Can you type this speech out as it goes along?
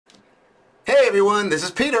everyone, this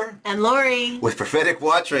is Peter and Lori with Prophetic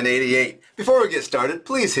Watcher in 88. Before we get started,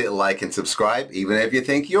 please hit like and subscribe. Even if you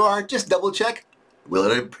think you are, just double check. We'll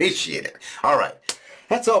appreciate it. All right,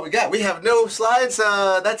 that's all we got. We have no slides.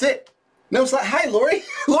 That's it. No slide. Hi, Lori.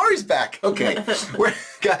 Lori's back. Okay,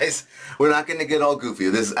 guys, we're not going to get all goofy.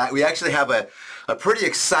 We actually have a pretty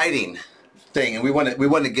exciting thing, and we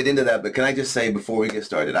want to get into that. But can I just say before we get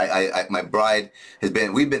started, my bride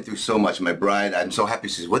we've been through so much. My bride, I'm so happy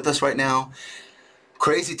she's with us right now.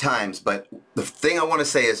 Crazy times, but the thing I want to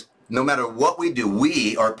say is, no matter what we do,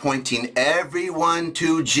 we are pointing everyone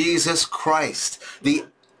to Jesus Christ, the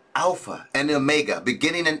Alpha and Omega,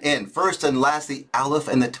 beginning and end, first and last, the Aleph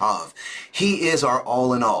and the Tav. He is our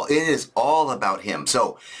all in all. It is all about Him.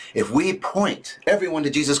 So if we point everyone to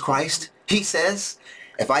Jesus Christ, He says,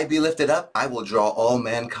 if I be lifted up, I will draw all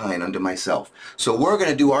mankind unto myself. So we're going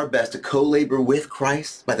to do our best to co-labor with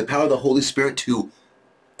Christ by the power of the Holy Spirit to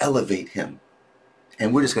elevate Him.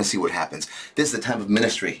 And we're just going to see what happens. This is the time of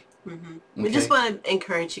ministry. Mm-hmm. Okay? We just want to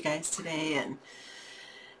encourage you guys today. And,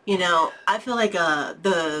 you know, I feel like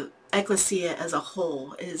the ecclesia as a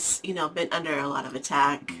whole is, been under a lot of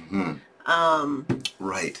attack. Mm-hmm.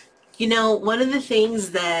 Right. You know, one of the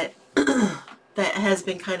things that that has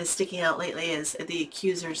been kind of sticking out lately is the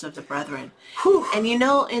accusers of the brethren. Whew. And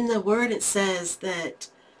in the word it says that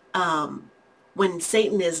when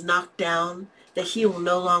Satan is knocked down, that he will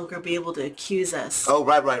no longer be able to accuse us. Oh,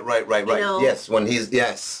 right. Yes, when he's,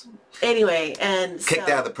 yes. Anyway, and kicked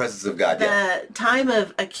out of the presence of God, the time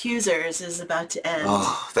of accusers is about to end.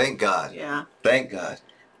 Oh, thank God. Yeah. Thank God.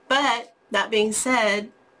 But, that being said,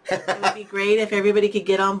 it would be great if everybody could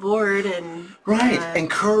get on board and... Right,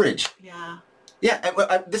 encourage. Yeah. Yeah,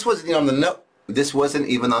 this wasn't on the note. This wasn't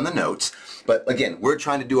even on the notes. But again, we're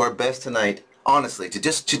trying to do our best tonight, honestly, to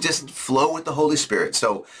just flow with the Holy Spirit.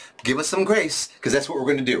 So give us some grace, because that's what we're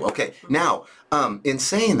going to do. Okay. Mm-hmm. Now, in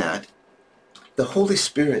saying that, the Holy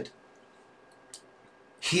Spirit,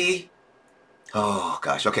 oh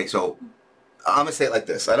gosh. Okay, so I'm going to say it like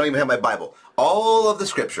this. I don't even have my Bible. All of the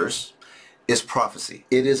scriptures is prophecy.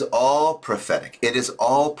 It is all prophetic. It is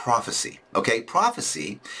all prophecy. Okay?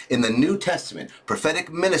 Prophecy in the New Testament,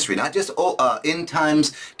 prophetic ministry, not just end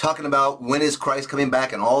times, talking about when is Christ coming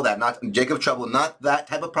back and all that, not Jacob's trouble, not that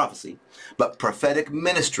type of prophecy, but prophetic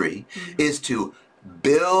ministry is to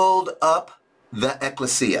build up the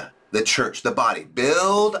ecclesia, the church, the body,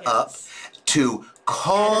 build up, to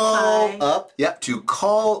call up, to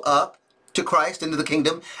call up to Christ into the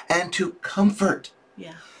kingdom, and to comfort.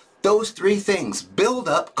 Yeah. Those three things: build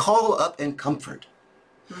up, call up, and comfort.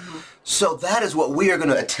 Mm-hmm. So that is what we are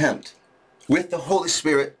going to attempt with the Holy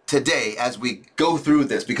Spirit today as we go through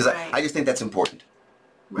this, because I just think that's important.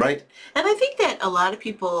 Right? And I think that a lot of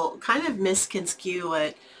people kind of misconstrue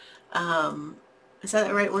what, is that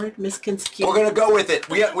the right word? Misconstrue? We're going to go with it.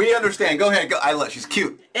 We understand. Go ahead. Go. I love. She's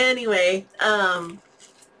cute. Anyway,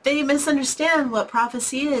 they misunderstand what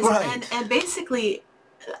prophecy is. Right. And basically...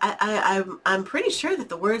 I'm pretty sure that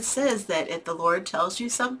the word says that if the Lord tells you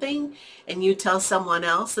something and you tell someone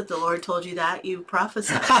else that the Lord told you that, you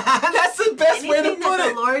prophesy. That's the best way to put it. Anything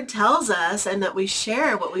that the Lord tells us and that we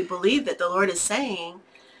share what we believe that the Lord is saying,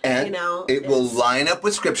 and it will line up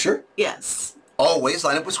with Scripture. Yes. Always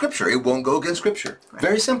line up with Scripture. It won't go against Scripture. Right.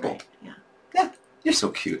 Very simple. Right. Yeah. Yeah. You're so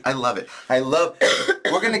cute. I love it.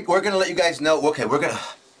 We're gonna let you guys know. Okay, we're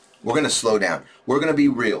gonna slow down. We're gonna be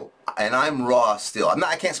real. And I'm raw still.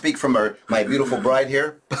 I can't speak for my beautiful bride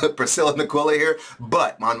here, Priscilla and Aquila here,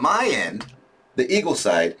 but on my end, the Eagle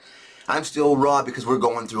side, I'm still raw because we're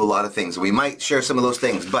going through a lot of things. We might share some of those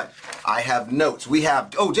things, but I have notes. We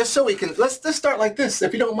have, just so we can, let's start like this,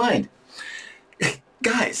 if you don't mind.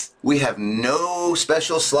 Guys, we have no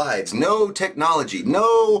special slides, no technology,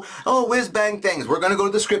 no, whiz-bang things. We're going to go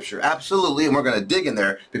to the Scripture, absolutely, and we're going to dig in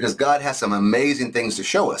there because God has some amazing things to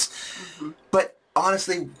show us. Mm-hmm. But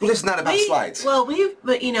honestly, it's not about slides. Well, we've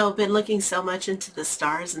been looking so much into the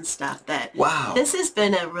stars and stuff that this has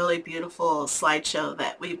been a really beautiful slideshow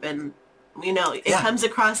that we've been, it comes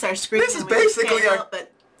across our screen. This is basically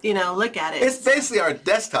look at it. It's basically our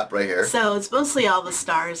desktop right here. So it's mostly all the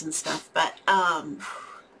stars and stuff, but God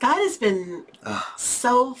has been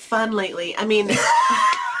so fun lately. I mean,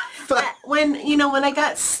 when I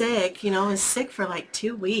got sick, I was sick for like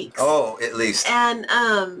 2 weeks. Oh, at least. And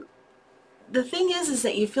the thing is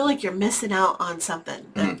that you feel like you're missing out on something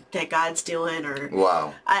that God's doing, or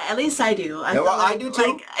at least I do. I do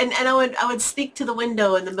too. And I would sneak to the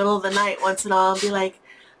window in the middle of the night once in a while and be like,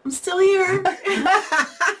 I'm still here.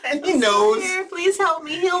 And he knows. Here. Please help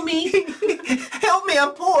me, heal me. Help me,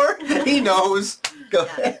 I'm poor. He knows. Go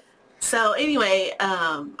ahead. So anyway,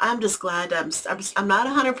 I'm just glad I'm not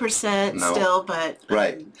 100% still, but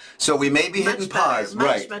right. So we may be hitting pause,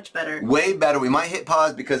 right? Much better. Way better. We might hit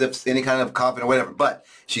pause because of any kind of coughing or whatever. But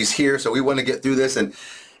she's here, so we want to get through this. And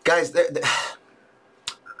guys, the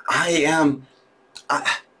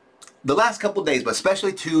last couple of days, but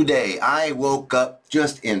especially today, I woke up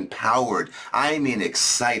just empowered. I mean,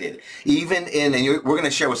 excited. Even in, and we're going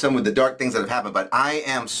to share with some of the dark things that have happened, but I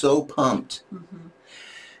am so pumped.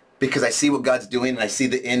 Because I see what God's doing, and I see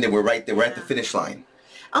the end, and we're right there. We're at the finish line.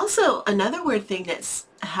 Also, another weird thing that's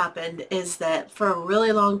happened is that for a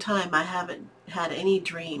really long time, I haven't had any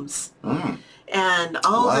dreams. And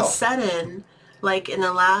all of a sudden, like in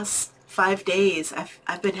the last 5 days,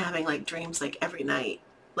 I've been having like dreams like every night.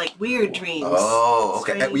 Like weird dreams. Oh,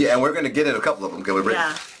 okay. Yeah, and we're going to get in a couple of them.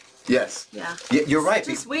 Yeah. Yes. Yeah. You're right. It's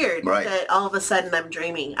just weird that all of a sudden I'm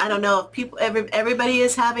dreaming. I don't know if everybody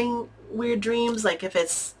is having weird dreams, like if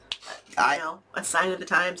it's a sign of the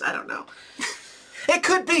times. I don't know. It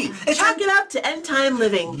could be. Chalk it up to end time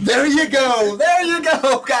living. There you go. There you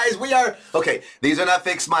go, guys. We are okay. These are not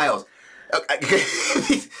fake smiles.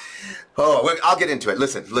 Oh, I'll get into it.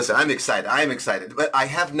 Listen. I'm excited. I am excited. But I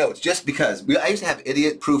have notes just because I used to have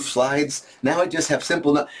idiot-proof slides. Now I just have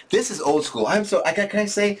simple notes. This is old school. Can I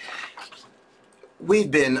say?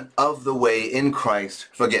 We've been of the way in Christ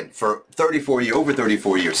for 34 years, over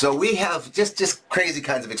 34 years. So we have just crazy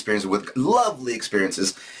kinds of experiences with lovely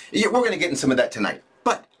experiences. We're going to get in some of that tonight.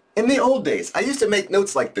 But in the old days, I used to make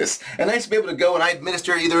notes like this. And I used to be able to go and I'd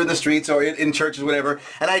minister either in the streets or in churches, whatever.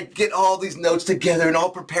 And I'd get all these notes together and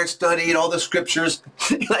all prepared study and all the scriptures.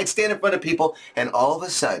 And I'd stand in front of people. And all of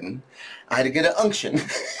a sudden, I'd get an unction.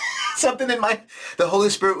 Something in the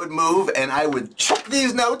Holy Spirit would move and I would chuck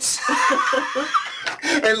these notes.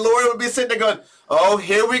 And Lori would be sitting there going, oh,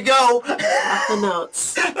 here we go. Off the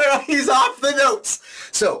notes. He's off the notes.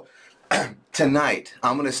 So tonight,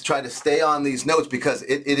 I'm going to try to stay on these notes because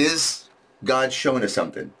it is God showing us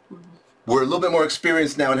something. We're a little bit more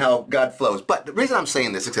experienced now in how God flows. But the reason I'm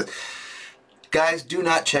saying this is because, guys, do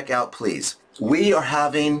not check out, please. We are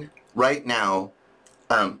having right now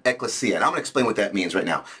ecclesia. And I'm going to explain what that means right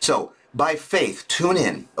now. So by faith, tune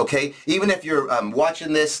in, okay? Even if you're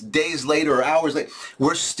watching this days later or hours later,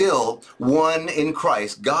 we're still one in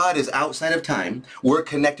Christ. God is outside of time. We're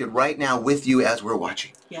connected right now with you as we're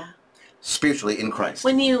watching. Yeah. Spiritually in Christ.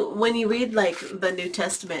 When you read like the New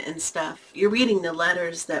Testament and stuff, you're reading the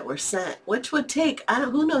letters that were sent, which would take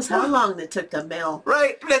who knows how long it took to mail.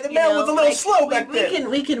 Right. The mail was a little slow back then.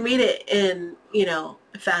 We can read it in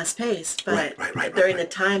fast paced, but during the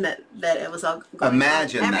time that it was all going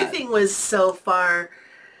Imagine on, everything was so far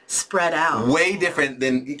spread out. Way different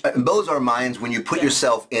than those are minds when you put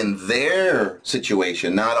yourself in their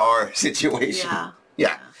situation, not our situation.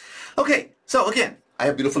 Yeah. Okay. So again, I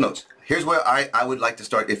have beautiful notes. Here's where I would like to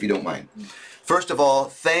start, if you don't mind. First of all,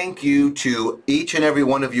 thank you to each and every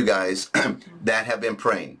one of you guys that have been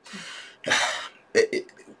praying.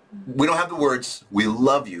 We don't have the words. We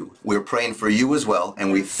love you. We're praying for you as well,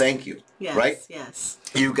 and we thank you. Yes, right? Yes.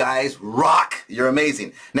 You guys rock. You're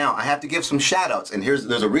amazing. Now, I have to give some shout-outs, and there's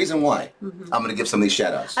a reason why. I'm going to give some of these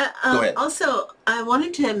shout-outs. Go ahead. Also, I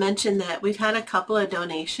wanted to mention that we've had a couple of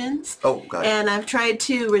donations. Oh, God. And I've tried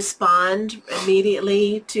to respond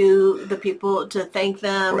immediately to the people to thank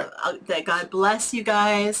them. That God bless you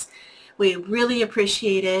guys. We really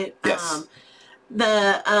appreciate it. Yes.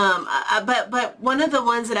 But one of the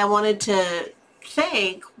ones that I wanted to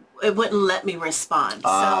thank, it wouldn't let me respond. So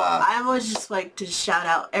I was just like to shout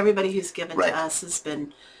out everybody who's given to us has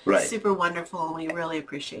been super wonderful, and we really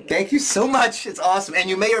appreciate it. Thank you so much. It's awesome. And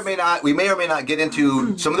we may or may not get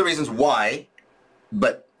into some of the reasons why,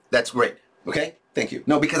 but that's great. Okay? Thank you.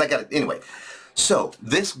 No, because I got it. Anyway. So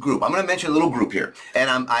this group, I'm going to mention a little group here,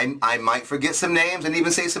 and I might forget some names and even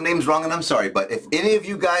say some names wrong, and I'm sorry, but if any of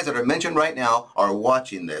you guys that are mentioned right now are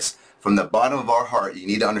watching this, from the bottom of our heart, you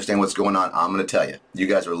need to understand what's going on. I'm going to tell you. You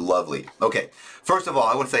guys are lovely. Okay, first of all,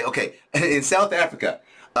 I want to say, okay, in South Africa,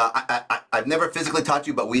 I've never physically taught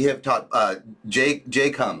you, but we have taught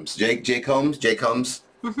Jay Combs. There you go,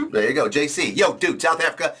 JC. Yo, dude, South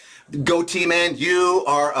Africa. Go team, man. You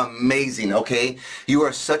are amazing, okay? You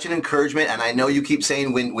are such an encouragement, and I know you keep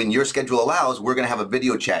saying when your schedule allows, we're going to have a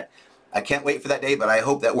video chat. I can't wait for that day, but I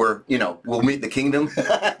hope that we'll meet the kingdom.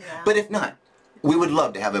 But if not, we would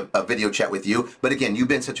love to have a video chat with you. But again, you've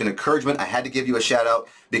been such an encouragement. I had to give you a shout out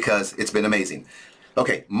because it's been amazing.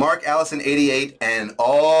 Okay, Mark Allison 88 and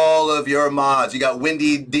all of your mods. You got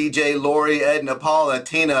Wendy, DJ, Lori, Edna, Paula,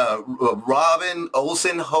 Tina, Robin,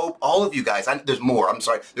 Olson, Hope, all of you guys. There's more. I'm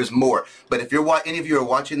sorry. There's more. But if any of you are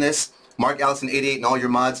watching this, Mark Allison 88 and all your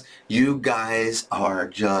mods, you guys are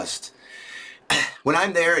just... When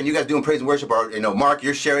I'm there and you guys doing praise and worship, or Mark,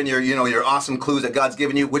 you're sharing your your awesome clues that God's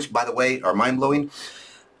given you, which by the way are mind-blowing.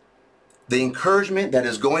 The encouragement that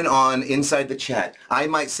is going on inside the chat. I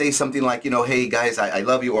might say something like, hey guys, I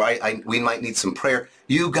love you, or we might need some prayer.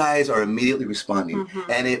 You guys are immediately responding,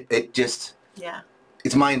 and it just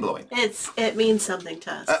it's mind-blowing. It means something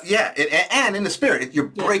to us. And in the spirit, you're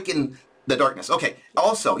breaking the darkness. Okay.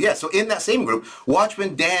 Also, so in that same group,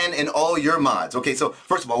 Watchman Dan and all your mods. Okay. So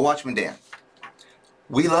first of all, Watchman Dan,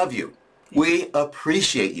 we love you. We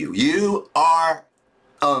appreciate you. You are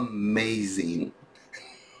amazing.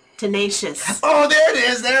 Tenacious. Oh, there it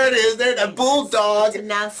is. There it is. There's a bulldog.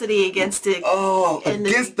 Tenacity against it. Oh,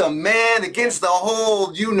 against the man, against the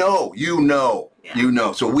whole, you know.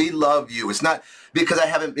 So we love you. It's not because I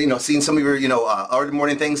haven't, seen some of your, early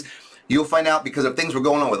morning things. You'll find out because of things were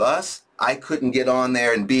going on with us. I couldn't get on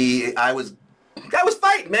there and I was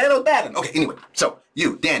fighting, man. I was battling. Okay, anyway. So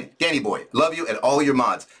you, Danny boy, love you and all your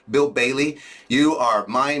mods. Bill Bailey, you are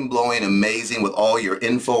mind-blowing, amazing with all your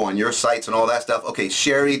info on your sites and all that stuff. Okay,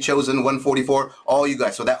 Sherry, Chosen 144, all you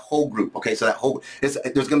guys. So that whole group. Okay, so there's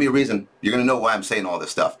going to be a reason. You're going to know why I'm saying all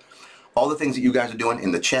this stuff. All the things that you guys are doing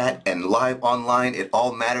in the chat and live online, it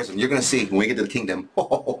all matters. And you're going to see when we get to the kingdom.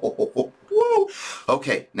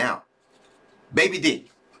 Okay, now, Baby D.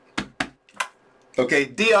 Okay,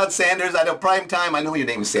 Deion Sanders, I know prime time, I know your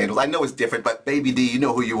name is Sanders, I know it's different, but Baby D, you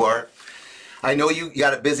know who you are. I know you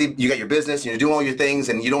got it busy, you got your business, you're doing all your things,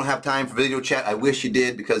 and you don't have time for video chat. I wish you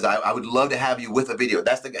did, because I would love to have you with a video.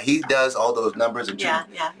 That's the guy, he does all those numbers. And yeah.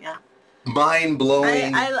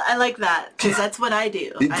 Mind-blowing. I like that, because that's what I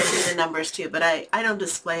do. I do the numbers too, but I don't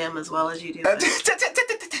display them as well as you do.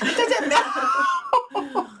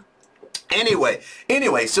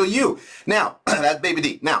 Anyway, so you, now, that's Baby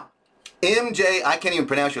D. Now, MJ, I can't even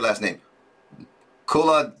pronounce your last name.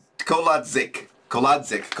 Koladzik.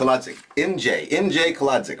 MJ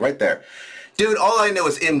Koladzik, right there. Dude, all I know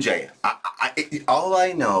is MJ. All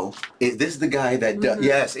I know is this is the guy that,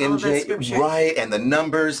 yes, MJ, right, and the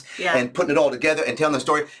numbers, and putting it all together and telling the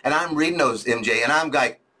story. And I'm reading those, MJ, and I'm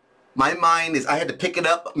like, my mind is, I had to pick it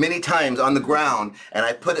up many times on the ground, and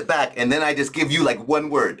I put it back, and then I just give you like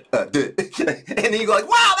one word. And then you go like,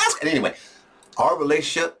 wow, that's, and anyway, our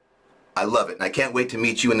relationship, I love it, and I can't wait to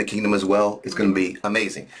meet you in the kingdom as well. It's going to be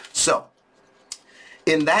amazing. So,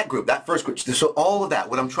 in that group, that first group, so all of that,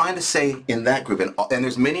 what I'm trying to say in that group, and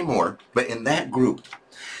there's many more, but in that group,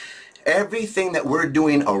 everything that we're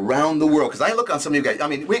doing around the world, because I look on some of you guys, I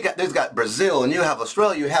mean, there's got Brazil, and you have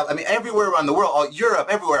Australia, you have, I mean, everywhere around the world, Europe,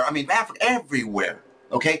 everywhere, I mean, Africa, everywhere,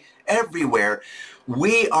 okay? Everywhere,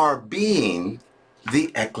 we are being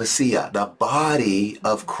the ecclesia, the body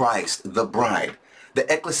of Christ, the bride. The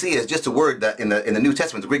ecclesia is just a word that in the New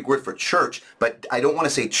Testament is a Greek word for church, but I don't want to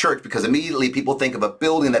say church because immediately people think of a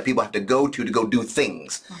building that people have to go do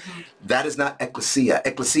things. That is not ecclesia.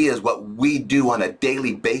 Ecclesia is what we do on a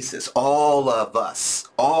daily basis. All of us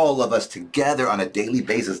together on a daily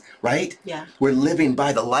basis, right? Yeah. We're living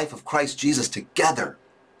by the life of Christ Jesus together.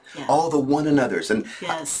 Yeah. All the one another's, and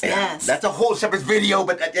yes, that's a whole separate video,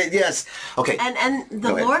 but yes, okay. And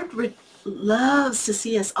the Lord loves to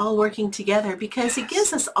see us all working together because he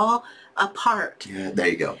gives us all a part. Yeah, there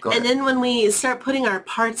you go. Go ahead. And then when we start putting our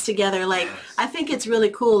parts together, like, I think it's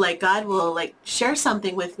really cool, like God will like share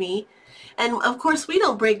something with me. And of course we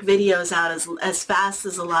don't break videos out as fast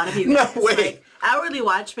as a lot of you guys. No way. Like, Hourly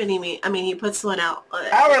Watchman, he puts one out.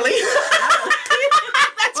 Hourly?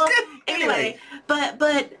 That's good. Anyway, but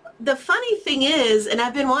the funny thing is, and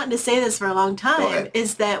I've been wanting to say this for a long time,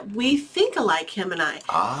 is that we think alike, him and I.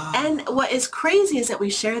 And what is crazy is that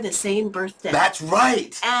we share the same birthday. That's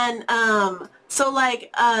right. And so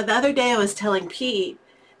like the other day I was telling Pete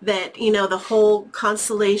that, the whole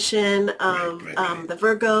constellation of the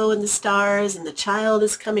Virgo and the stars and the child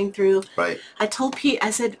is coming through. Right. I told Pete,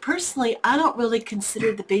 I said, personally, I don't really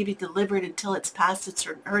consider the baby delivered until it's past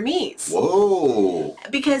her knees. Whoa.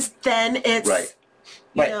 Because then it's... Right.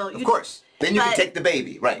 Of course. Then you can take the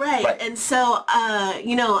baby. Right. And so,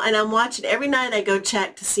 and I'm watching every night. I go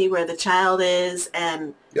check to see where the child is,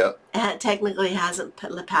 and it technically hasn't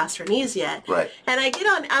passed her knees yet. Right. And I get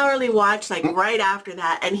on Hourly Watch like right after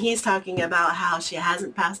that, and he's talking about how she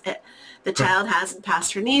hasn't passed it. The child hasn't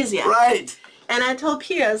passed her knees yet. Right. And I told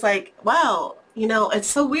Peter, I was like, wow. It's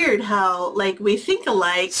so weird how like we think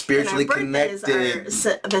alike. Spiritually and our connected. Birthdays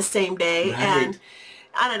are the same day, and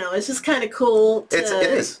I don't know. It's just kind of cool. It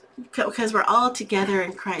is. Because we're all together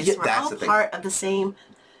in Christ. We're all part of the same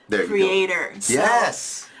Creator. So,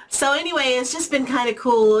 So anyway, it's just been kind of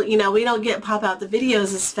cool. You know, we don't pop out the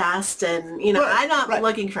videos as fast, and you know, I'm not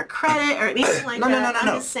looking for credit or anything like that.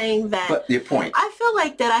 I'm just saying that. But your point. I feel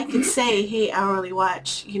like that I could say, hey, Hourly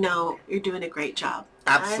Watch, you know, you're doing a great job.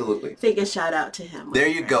 Absolutely. I think a shout out to him. There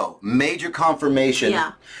you go. Major confirmation.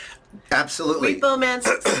 Yeah. Absolutely. Repo Man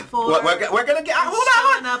 64. We're gonna get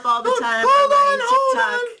hold up all the time.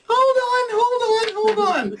 Hold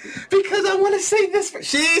on. Because I want to say this.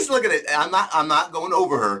 She's looking at. I'm not going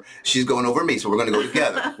over her. She's going over me. So we're gonna go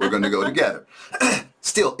together. We're gonna go together.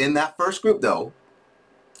 Still in that first group though.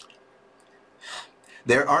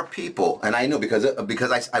 There are people, and I know because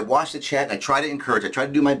I watch the chat and I try to encourage. I try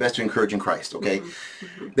to do my best to encourage in Christ. Okay.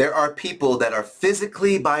 There are people that are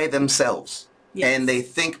physically by themselves. Yes. And they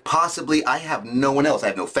think possibly I have no one else. I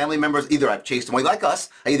have no family members. Either I've chased them away like us.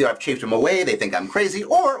 Either I've chased them away. They think I'm crazy.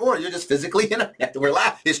 Or you're just physically, you know, we're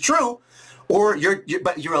laughing. It's true. Or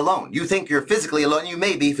but you're alone. You think you're physically alone. You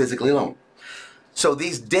may be physically alone. So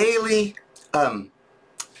these daily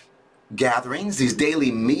gatherings, these daily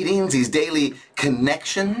meetings, these daily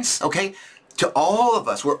connections, okay, to all of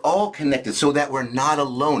us, we're all connected so that we're not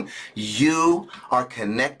alone. You are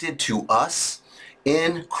connected to us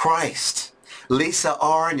in Christ. Lisa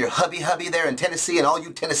R. and your hubby there in Tennessee and all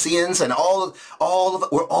you Tennesseans and all of it,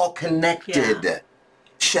 we're all connected. Yeah.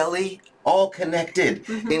 Shelly, all connected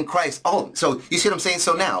in Christ. All so you see what I'm saying?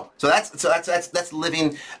 So that's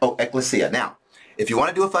living ecclesia. Now, if you want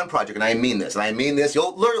to do a fun project, and I mean this,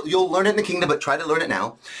 you'll learn it in the kingdom, but try to learn it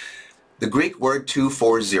now. The Greek word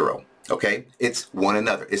 240, okay? It's one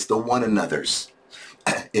another. It's the one another's.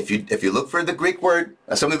 If you look for the Greek word,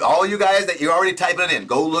 all you guys that you're already typing it in,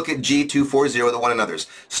 go look at G240, the one another's.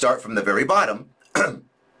 Start from the very bottom,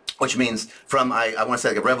 which means from, I want to say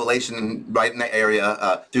like a Revelation right in that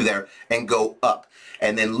area through there, and go up.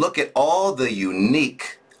 And then look at all the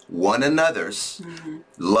unique one another's.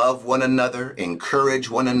 Love one another, encourage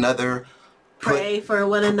one another. Pray for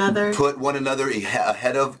one another. Put one another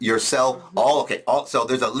ahead of yourself. So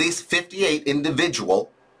there's at least 58 individual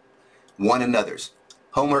one another's.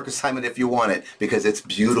 Homework assignment if you want it, because it's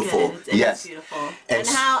beautiful. It's beautiful. And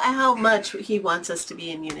how much he wants us to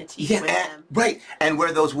be in unity with him. Right. And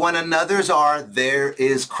where those one another's are, there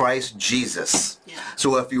is Christ Jesus. Yeah.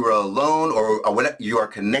 So if you are alone or whatever, you are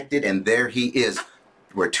connected, and there he is.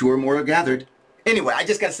 Where two or more are gathered. Anyway, I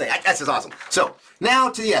just got to say, that's just awesome. So now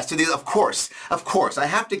to the of course, I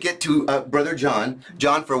have to get to Brother John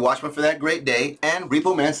for Watchman for that great day, and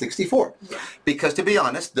Repo Man 64, because to be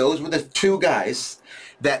honest, those were the two guys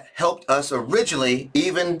that helped us originally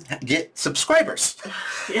even get subscribers.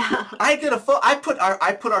 Yeah. I think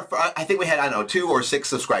we had, I don't know, 2 or 6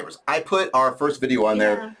 subscribers. I put our first video on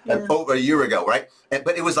there over a year ago, right?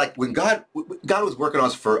 But it was like when God was working on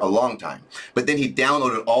us for a long time, but then he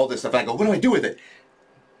downloaded all this stuff. And I go, what do I do with it?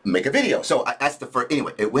 Make a video. So that's the first,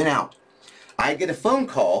 anyway, it went out. I get a phone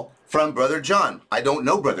call from Brother John. I don't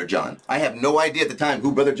know Brother John. I have no idea at the time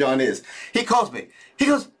who Brother John is. He calls me. He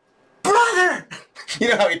goes, brother! You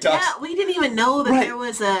know how he talks? Yeah, we didn't even know that there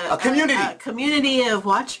was a community of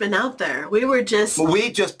watchmen out there. We just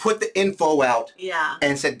put the info out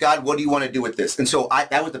and said, God, what do you want to do with this? And so I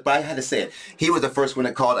had to say it. He was the first one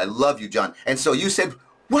that called. I love you, John. And so you said,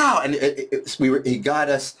 wow. And he got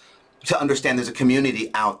us to understand there's a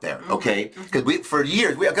community out there, okay? Because for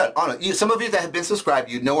years, some of you that have been subscribed,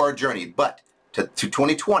 you know our journey, but to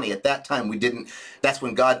 2020, at that time, that's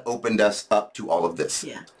when God opened us up to all of this.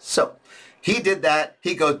 Yeah. So he did that.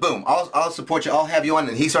 He goes, boom, I'll support you. I'll have you on.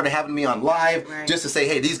 And he started having me on live just to say,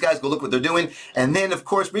 hey, these guys, go look what they're doing. And then, of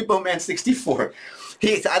course, Repo Man 64.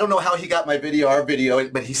 I don't know how he got our video,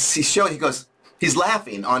 but he goes, he's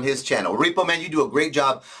laughing on his channel. Repo Man, you do a great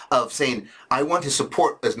job of saying, I want to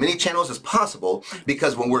support as many channels as possible,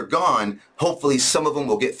 because when we're gone, hopefully some of them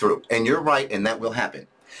will get through. And you're right, and that will happen.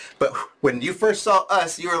 But when you first saw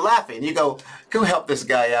us, you were laughing. You go help this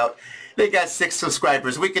guy out. They got 6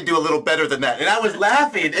 subscribers. We can do a little better than that. And I was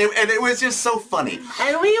laughing, and it was just so funny.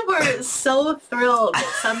 And we were so thrilled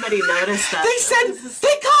that somebody noticed us. They said,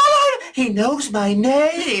 they call her. He knows my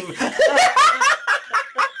name.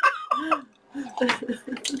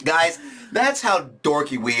 Guys, that's how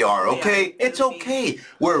dorky we are, okay? It's okay.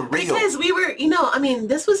 We're real. Because we were,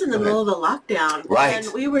 this was in the middle of the lockdown. Right.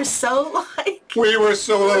 And we were so we were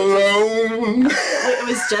so alone. It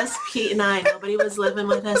was just Pete and I. Nobody was living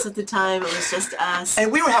with us at the time. It was just us. And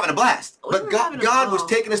we were having a blast. But God was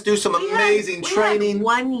taking us through some amazing training. Had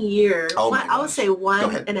 1 year. Oh my I would say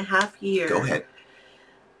 1.5 years. Go ahead.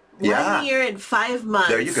 1 year and 5 months.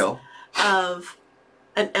 There you go. Of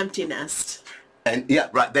an empty nest. And yeah,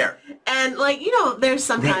 right there. And like, you know, there's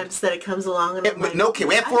sometimes that it comes along and I'm like, no kid.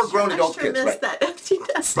 We have 4 grown adult I sure kids, missed right? that empty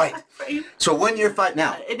desk Right. frame. So 1 year, 5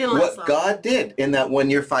 now. It didn't last What long. God did in that 1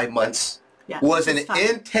 year, 5 months was an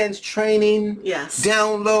intense training,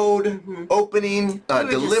 download, opening, we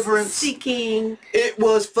were deliverance, just seeking. It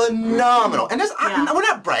was phenomenal, and that's, we're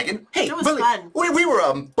not bragging. Hey, it was really, fun. we were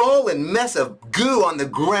a ball and mess of goo on the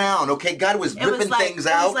ground. Okay, God was ripping things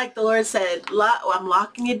out. It was like the Lord said, I'm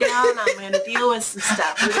locking you down. I'm going to deal with some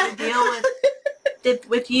stuff. We're going to deal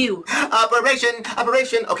with you.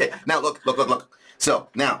 Operation. Okay, now look. So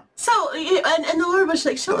now. So and the Lord was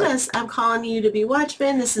like, showing us, I'm calling you to be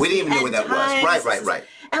watchmen. This is we didn't even know what that was. Right.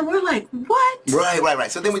 And we're like, what?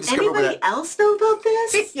 Right. So then we discovered anybody else know about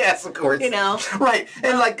this? Yes, of course. You know. Right.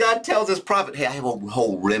 And like God tells his prophet, hey, I have a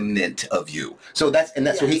whole remnant of you. So that's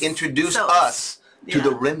so he introduced us to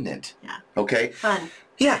the remnant. Yeah. Okay. Fun.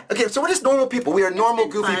 Yeah. Okay. So we're just normal people. We are normal,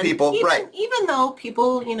 goofy people. Right. Even though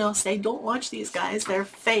people, you know, say don't watch these guys, they're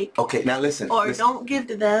fake. Okay. Now listen. Or don't give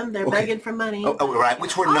to them. They're begging for money. Oh, right.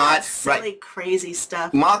 Which we're not. Silly, crazy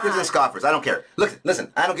stuff. Mockers and scoffers. I don't care. Look.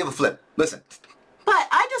 Listen. I don't give a flip. Listen. But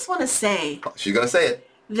I just want to say. She's gonna say it.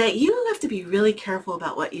 That you have to be really careful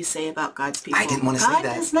about what you say about God's people. I didn't want to say that.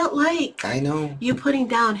 God does not like. I know. You putting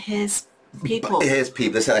down His people. His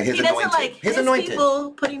people. His anointed. He doesn't like his anointed.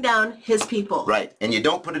 people putting down His people. Right. And you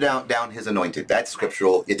don't put it down His anointed. That's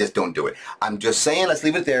scriptural. You just don't do it. I'm just saying, let's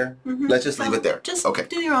leave it there. Let's just leave it there. Just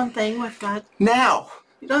do your own thing with God. Now.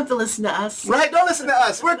 You don't have to listen to us. Right. Don't listen to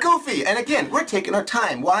us. We're goofy. And again, we're taking our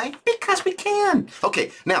time. Why? Because we can.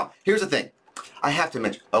 Okay. Now, here's the thing. I have to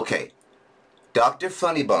mention. Okay. Dr.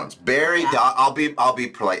 Funnybones. Barry. Yeah. I'll be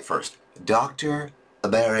polite first. Dr.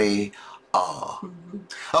 Barry.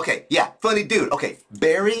 Okay, yeah, funny dude. Okay,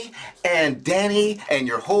 Barry and Danny and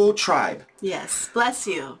your whole tribe. Yes, bless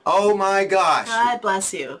you. Oh my gosh. God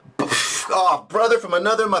bless you. Oh, brother from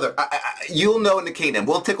another mother. You'll know in the kingdom.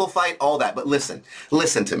 We'll tickle fight, all that. But listen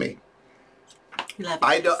to me. We love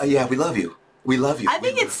you. Yeah, we love you. We love you. I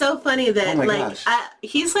think it's so funny that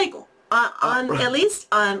he's like at least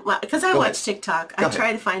on because I watch TikTok. I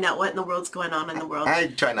try to find out what in the world's going on in the world. I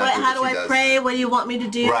try not to. How do I pray? What do you want me to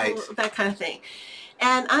do? Right. That kind of thing.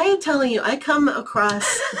 And I am telling you, I come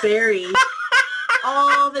across Barry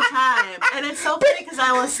all the time, and it's so funny because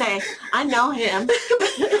I will say, I know him.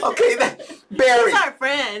 Okay, Barry. He's our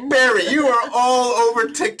friend. Barry, you are all over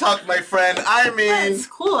TikTok, my friend. I mean, that's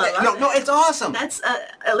cool. I love no, it's awesome. That's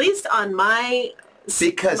at least on my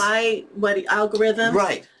algorithm.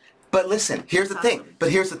 Right. But listen, here's the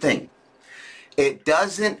thing. It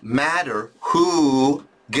doesn't matter who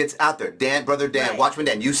gets out there. Brother Dan, Watchman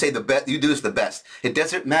Dan, you say the best. You do this the best. It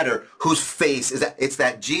doesn't matter whose face is that. It's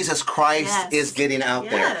that Jesus Christ is getting out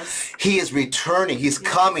there. He is returning. He's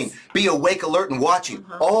coming. Be awake, alert, and watching.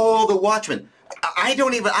 All the watchmen. The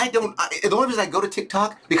only reason I go to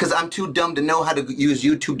TikTok because I'm too dumb to know how to use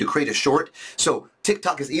YouTube to create a short. So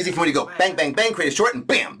TikTok is easy for me to go bang, bang, bang, create a short, and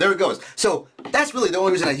bam, there it goes. So that's really the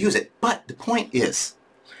only reason I use it. But the point is,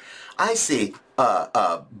 I see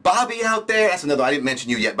Bobby out there. That's another. I didn't mention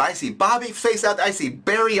you yet, but I see Bobby face out there. I see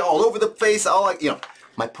Barry all over the face.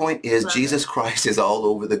 My point is, Jesus Christ is all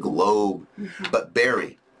over the globe. But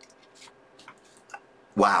Barry,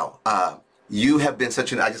 wow. You have been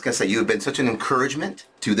you've been such an encouragement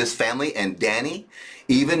to this family, and Danny,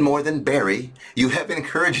 even more than Barry, you have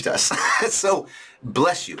encouraged us. So,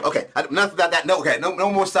 bless you. Okay, enough about that. No, okay,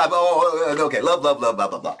 no more stop. Okay, love, blah, blah,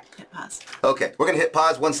 blah. Hit pause. Okay, we're going to hit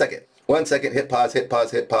pause 1 second. 1 second, hit pause.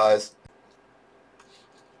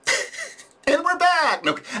 And we're back.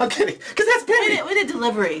 No, I'm kidding. Because that's Barry. We did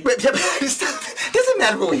delivery. Doesn't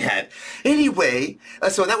matter what we had. Anyway,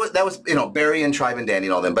 so that was Barry and Tribe and Danny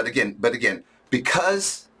and all them. But again,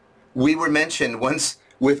 because we were mentioned once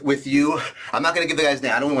with you, I'm not going to give the guy's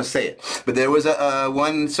name. I don't want to say it. But there was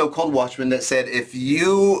one so-called watchman that said, if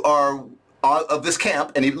you are of this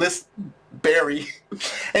camp, and he lists Barry,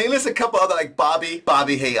 and he lists a couple other like Bobby,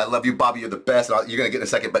 hey, I love you, Bobby, you're the best. You're going to get in a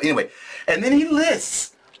second. But anyway, and then he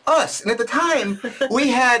lists us. And at the time, we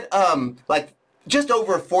had like just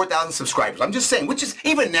over 4,000 subscribers. I'm just saying, which is,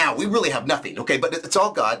 even now, we really have nothing, okay? But it's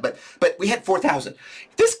all God, but we had 4,000.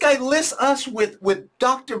 This guy lists us with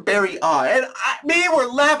Dr. Barry R. And we're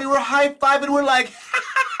laughing, we're high-fiving, we're like,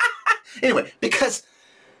 anyway, because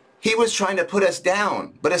he was trying to put us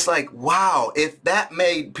down. But it's like, wow, if that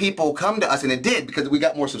made people come to us, and it did, because we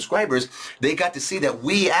got more subscribers, they got to see that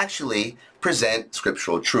we actually present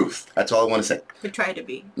scriptural truth. That's all I want to say. We try to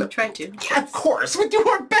be. We try to. Yeah, of course. We do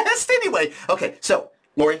our best anyway. Okay, so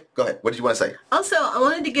Lori, go ahead. What did you want to say? Also, I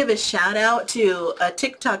wanted to give a shout out to a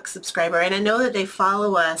TikTok subscriber, and I know that they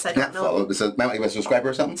follow us. I don't know. Follow. Is it a subscriber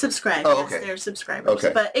or something? Subscribe. Oh, yes, okay. they're subscribers.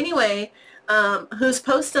 Okay. But anyway, who's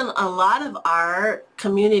posting a lot of our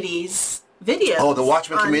community's videos. Oh, the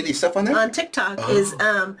Watchman community stuff on there? On TikTok is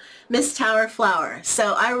Miss Tower Flower.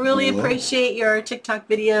 So I really appreciate your TikTok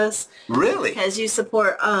videos. Really? Because you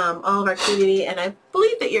support all of our community, and I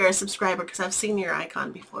believe that you're a subscriber because I've seen your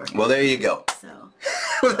icon before. Well, there you go. So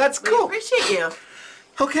well, that's cool. We appreciate you.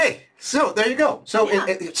 Okay, so there you go. So,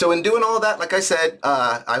 so in doing all of that, like I said,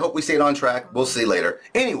 I hope we stayed on track. We'll see later.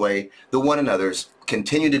 Anyway, the one another's,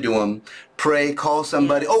 continue to do them. Pray, call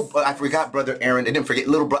somebody. Yes. Oh, I forgot Brother Aaron. I didn't forget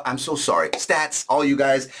little brother. I'm so sorry. Stats, all you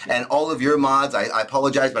guys, and all of your mods. I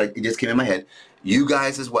apologize, but it just came in my head. You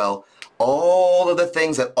guys as well. All of the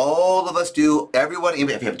things that all of us do, everyone,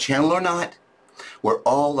 even if you have a channel or not, we're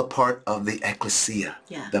all a part of the ecclesia,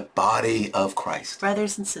 the body of Christ.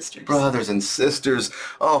 Brothers and sisters. Brothers and sisters.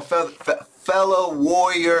 Oh, fellow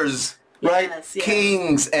warriors, right? Yes, yes.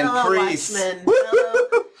 Kings and fellow priests.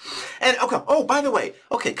 Fellow... And okay. Oh, by the way,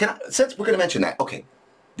 okay. Since we're going to mention that, okay,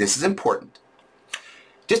 this is important.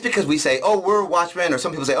 Just because we say, oh, we're watchmen, or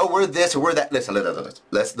some people say, oh, we're this or we're that. Listen,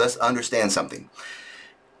 let's understand something.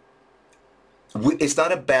 It's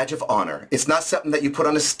not a badge of honor. It's not something that you put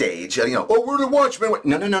on a stage. You know, oh, we're the watchmen.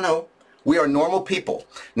 No, no, no, no. We are normal people.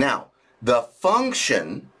 Now, the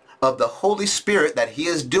function of the Holy Spirit that He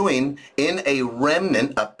is doing in a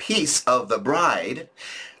remnant, a piece of the bride,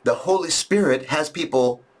 the Holy Spirit has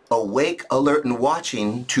people awake, alert, and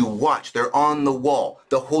watching to watch. They're on the wall.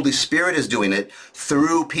 The Holy Spirit is doing it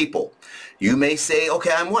through people. You may say,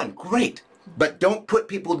 okay, I'm one. Great. But don't put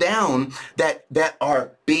people down that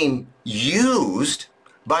are being used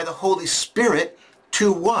by the Holy Spirit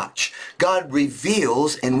to watch. God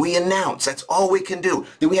reveals and we announce. That's all we can do.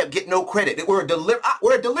 Then we get no credit. We're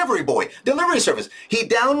a delivery boy, delivery service. He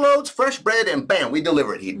downloads fresh bread and bam, we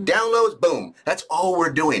deliver it. He downloads, boom. That's all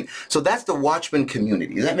we're doing. So that's the Watchman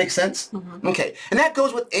community. Does that make sense? Mm-hmm. Okay. And that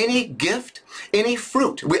goes with any gift, any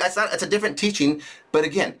fruit. That's a different teaching. But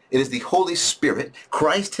again, it is the Holy Spirit,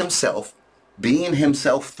 Christ Himself, being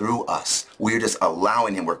Himself through us. We're just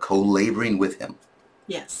allowing Him. We're co-laboring with Him.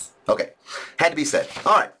 Yes. Okay. Had to be said.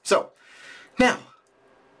 All right. So, now.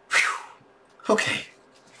 Whew, okay.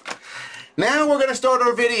 Now we're going to start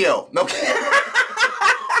our video. Okay.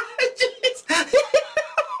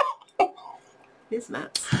 He's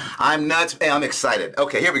nuts. I'm nuts and I'm excited.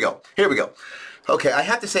 Okay, here we go. Here we go. Okay, I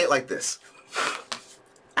have to say it like this.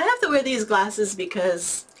 I have to wear these glasses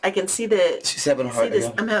because I can see the... She's having a hard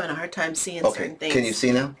time. I'm having a hard time seeing certain things. Can you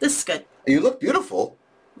see now? This is good. You look beautiful.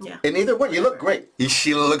 Yeah. In either one, you look great.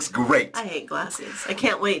 She looks great. I hate glasses. I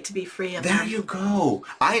can't wait to be free of them. There you go.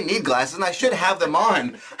 I need glasses and I should have them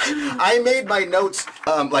on. I made my notes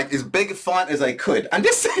like as big a font as I could. I'm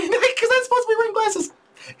just saying that because I'm supposed to be wearing glasses.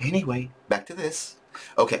 Anyway, back to this.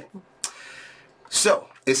 Okay. So,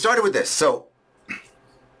 it started with this. So,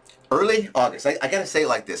 early August. I got to say it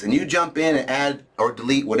like this. And you jump in and add or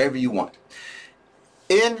delete whatever you want.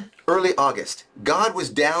 In early August, God was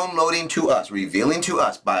downloading to us, revealing to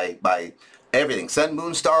us by everything. Sun,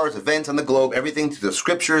 moon, stars, events on the globe, everything to the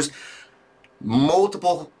scriptures.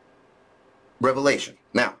 Multiple revelation.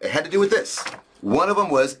 Now, it had to do with this. One of them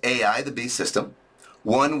was AI, the beast system.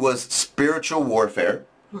 One was spiritual warfare.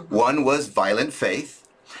 Mm-hmm. One was violent faith.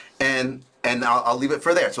 And I'll leave it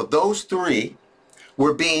for there. So those three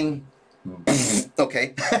were being,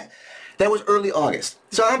 okay. That was early August.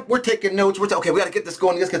 So we're taking notes. Okay, we got to get this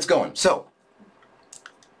going. Let's get going. So,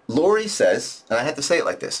 Lori says, and I have to say it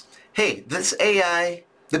like this, hey, this AI,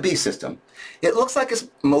 the B system, it looks like it's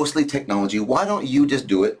mostly technology. Why don't you just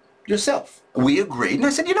do it yourself? We agreed. And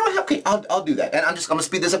I said, you know what? Okay, I'll do that. And I'm going to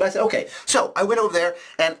speed this up. I said, okay. So, I went over there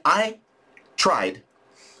and I tried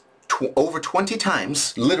over 20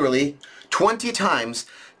 times, literally 20 times,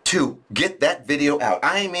 to get that video out.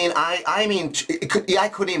 I mean, I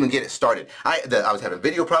couldn't even get it started. I was having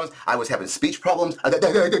video problems. I was having speech problems. I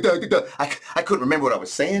couldn't remember what I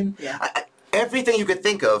was saying. Yeah. Everything you could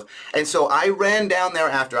think of. And so I ran down there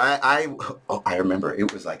after. I remember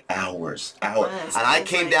it was like hours. Yes, and I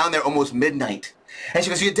came down there almost midnight. And she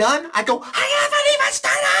goes, you done? I go, I haven't even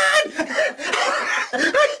started!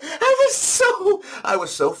 I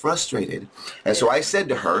was so frustrated. And so I said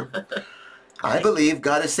to her, I believe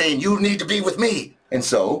God is saying you need to be with me. And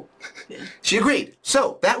so she agreed.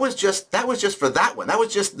 So that was just for that one. That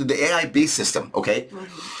was just the AIB system, okay? Mm-hmm.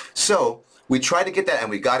 So we tried to get that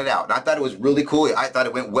and we got it out. And I thought it was really cool. I thought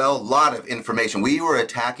it went well. A lot of information. We were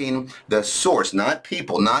attacking the source, not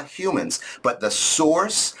people, not humans, but the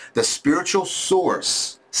source, the spiritual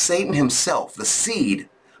source Satan himself, the seed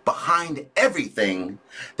behind everything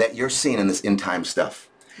that you're seeing in this end time stuff.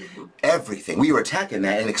 Everything. We were attacking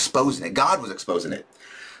that and exposing it. God was exposing it.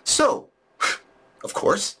 So, of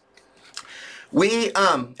course,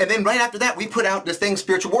 and then right after that, we put out this thing,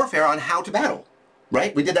 Spiritual Warfare, on how to battle.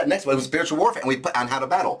 Right? We did that next one. It was Spiritual Warfare, and we put on how to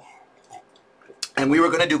battle. And we were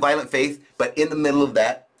going to do Violent Faith, but in the middle of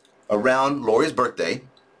that, around Lori's birthday,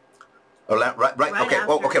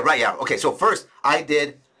 okay, so first I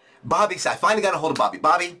did Bobby. I finally got a hold of Bobby.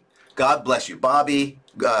 Bobby, God bless you. Bobby,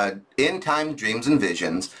 End Time Dreams and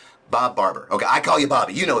Visions, Bob Barber. Okay, I call you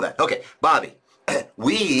Bobby. You know that. Okay, Bobby.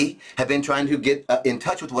 We have been trying to get in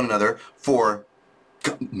touch with one another for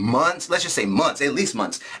months. Let's just say months, at least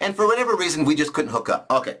months. And for whatever reason, we just couldn't hook up.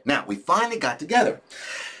 Okay, now we finally got together.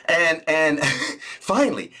 And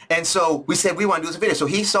finally, and so we said we want to do this video. So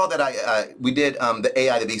he saw that we did the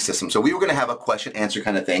AI, the beast system. So we were going to have a question answer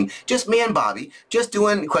kind of thing. Just me and Bobby, just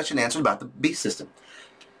doing question answer about the beast system.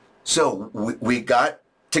 So we got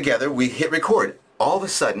together, we hit record. All of a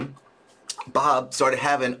sudden, Bob started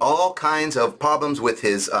having all kinds of problems with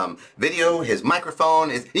his video, his microphone.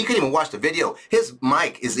 You couldn't even watch the video. His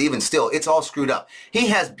mic is even still, it's all screwed up. He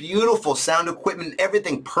has beautiful sound equipment,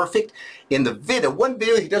 everything perfect. In the video, one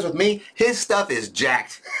video he does with me, his stuff is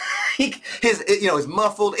jacked. His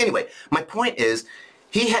muffled. Anyway, my point is,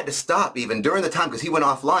 he had to stop even during the time because he went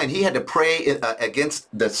offline. He had to pray against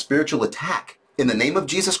the spiritual attack in the name of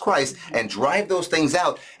Jesus Christ and drive those things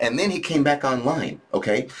out. And then he came back online,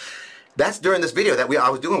 okay? That's during this video that I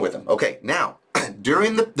was doing with him. Okay, now,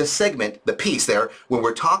 during the segment, the piece there, when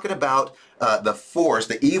we're talking about the force,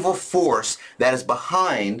 the evil force that is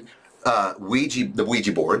behind the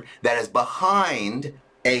Ouija board, that is behind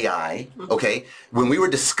AI, okay, when we were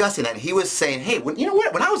discussing that, he was saying, hey, you know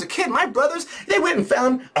what, when I was a kid, my brothers, they went and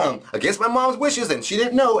found, against my mom's wishes, and she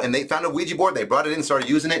didn't know, and they found a Ouija board, they brought it in and started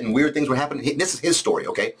using it, and weird things were happening. This is his story,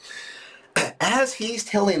 okay? As he's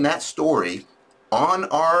telling that story on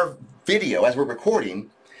our video, as we're recording,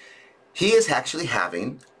 he is actually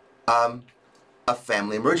having a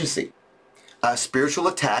family emergency, a spiritual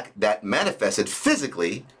attack that manifested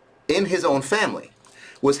physically in his own family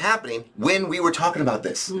was happening when we were talking about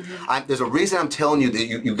this. There's a reason I'm telling you that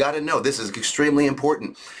you got to know this is extremely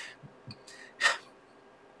important.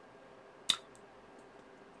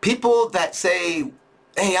 People that say,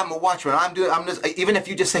 hey, I'm a watchman, even if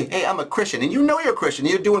you just say, hey, I'm a Christian, and you know you're a Christian,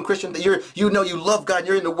 you're doing Christian, you know you love God,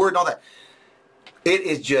 you're in the Word and all that. It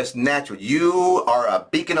is just natural. You are a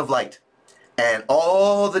beacon of light, and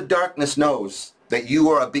all the darkness knows that you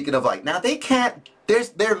are a beacon of light. Now they can't,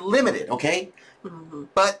 they're limited, okay?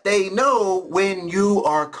 But they know when you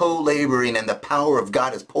are co-laboring and the power of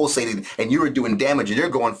God is pulsating and you are doing damage and you're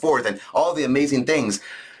going forth and all the amazing things,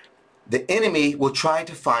 the enemy will try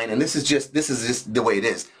to find, and this is just the way it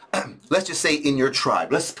is. Let's just say in your tribe.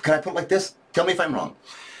 Can I put it like this? Tell me if I'm wrong.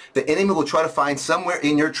 The enemy will try to find somewhere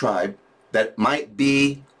in your tribe that might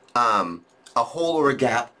be a hole or a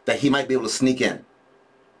gap that he might be able to sneak in.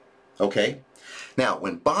 Okay? Now,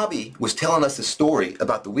 when Bobby was telling us the story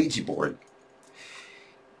about the Ouija board,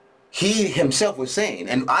 he himself was saying,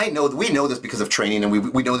 and we know this because of training, and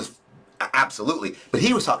we know this absolutely, but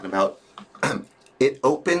he was talking about it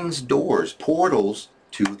opens doors, portals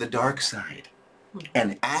to the dark side.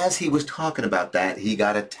 And as he was talking about that, he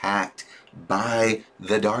got attacked by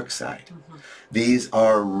the dark side. These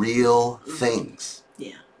are real things.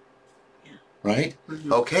 Yeah. Right?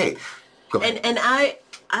 Okay. Go ahead. And I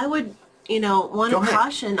would, want to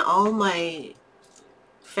caution all my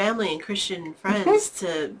family and Christian friends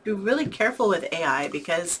to be really careful with AI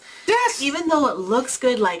because even though it looks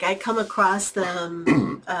good, like I come across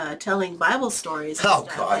them telling Bible stories and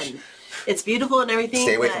stuff, gosh. and it's beautiful and everything.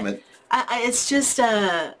 Stay away from it. It's just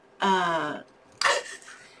I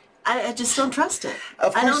just don't trust it.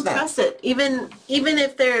 Of course I don't trust it. Even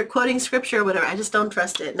if they're quoting scripture or whatever, I just don't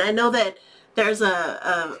trust it. And I know that there's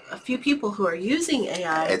a few people who are using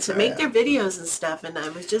AI to make their videos and stuff, and I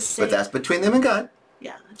was just saying. But that's between them and God.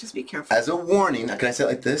 Yeah, just be careful. As a warning, can I say it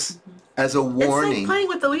like this? As a warning. It's like playing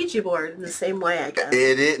with the Ouija board in the same way, I guess.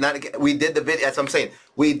 It is not. We did the video. That's what I'm saying.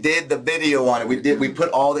 We did the video on it. We put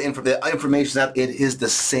all the information out. It is the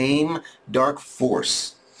same dark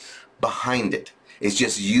force behind it. It's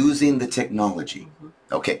just using the technology.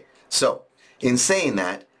 Okay. So, in saying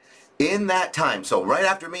that, in that time, so right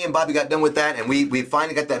after me and Bobby got done with that, and we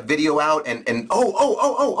finally got that video out, and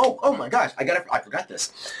oh my gosh, I forgot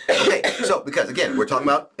this. Okay, so because again, we're talking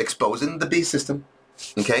about exposing the beast system.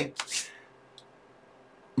 Okay.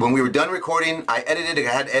 When we were done recording, I edited it.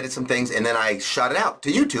 I had to edit some things, and then I shot it out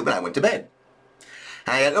to YouTube, and I went to bed.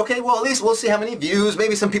 And I got, okay, well, at least we'll see how many views.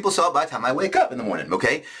 Maybe some people saw it by the time I wake up in the morning,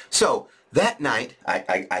 okay? So that night,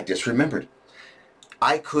 I just remembered.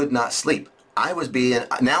 I could not sleep. I was being,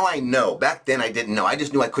 now I know. Back then I didn't know. I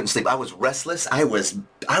just knew I couldn't sleep. I was restless. I was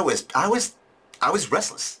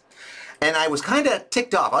restless. And I was kind of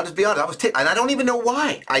ticked off. I'll just be honest. I was ticked, and I don't even know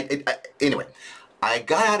why. Anyway, I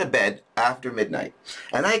got out of bed after midnight,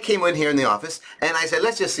 and I came in here in the office, and I said,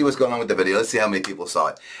 let's just see what's going on with the video. Let's see how many people saw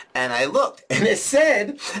it. And I looked, and it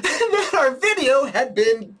said that our video had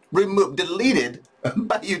been removed, deleted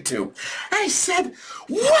by YouTube. I said,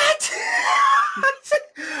 what?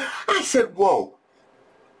 I said, whoa.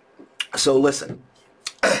 So listen.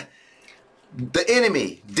 The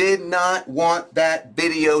enemy did not want that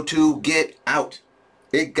video to get out.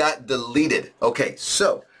 It got deleted. Okay,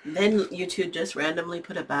 so. Then YouTube just randomly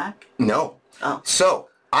put it back? No. Oh. So,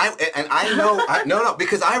 I know, no,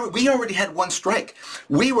 because we already had one strike.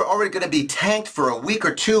 We were already going to be tanked for a week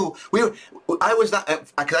or two. I was not,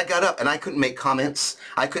 because I got up and I couldn't make comments.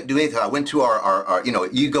 I couldn't do anything. I went to our you know,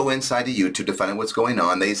 you go inside to YouTube to find out what's going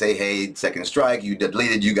on. They say, hey, second strike, you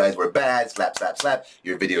deleted, you guys were bad, slap, slap, slap,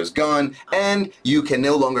 your video's gone, and you can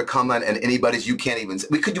no longer comment on anybody's, you can't even,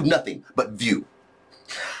 we could do nothing but view.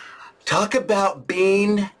 Talk about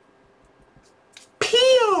being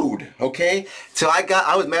PO'd, okay? So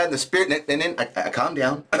I was mad in the spirit, and then I calmed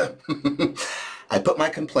down. I put my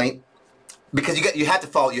complaint, because you have to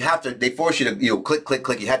follow, they force you to, click, click,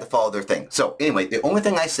 click, you have to follow their thing. So anyway, the only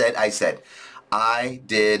thing I said, I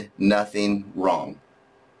did nothing wrong.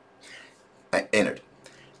 I entered.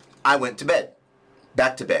 I went to bed,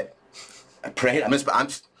 back to bed. I prayed,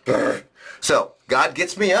 so God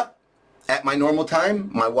gets me up at my normal time,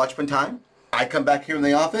 my watchman time. I come back here in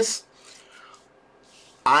the office.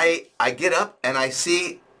 I get up and I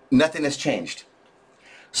see nothing has changed.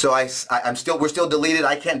 So we're still deleted.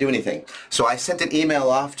 I can't do anything. So I sent an email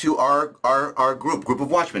off to our group of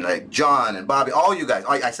watchmen, like John and Bobby, all you guys.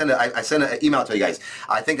 I sent an email to you guys.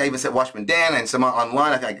 I think I even sent Watchman Dan and some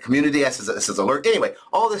online. I think community. It says alert. Anyway,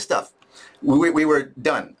 all this stuff. We were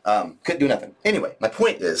done. Couldn't do nothing. Anyway, my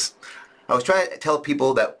point is, I was trying to tell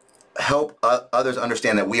people that help others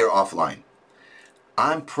understand that we are offline.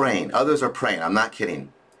 I'm praying. Others are praying. I'm not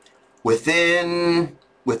kidding. Within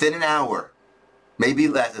an hour, maybe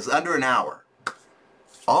less, it's under an hour,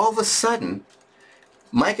 all of a sudden,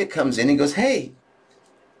 Micah comes in and goes, hey,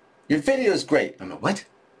 your video is great. I'm like, what?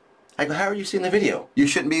 I go, how are you seeing the video? You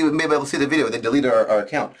shouldn't be able to see the video. They deleted our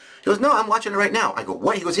account. He goes, no, I'm watching it right now. I go,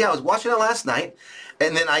 what? He goes, yeah, I was watching it last night,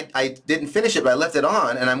 and then I didn't finish it, but I left it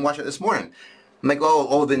on, and I'm watching it this morning. I'm like,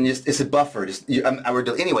 oh, then it's a buffer.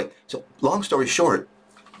 Anyway, so long story short,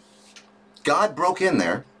 God broke in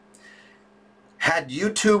there, had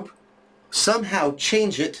YouTube somehow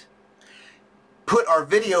change it, put our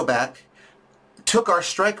video back, took our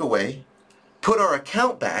strike away, put our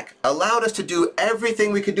account back, allowed us to do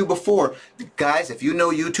everything we could do before. Guys, if you know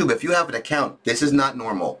YouTube, if you have an account, this is not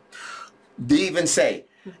normal. They even say,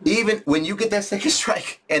 even when you get that second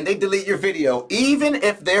strike and they delete your video, even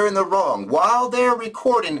if they're in the wrong, while they're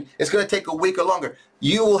recording, it's going to take a week or longer,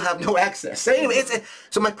 you will have no access.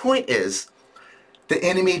 So my point is, the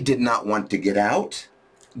enemy did not want to get out.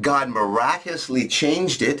 God miraculously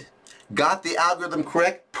changed it, got the algorithm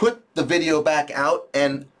correct, put the video back out,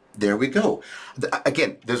 and there we go.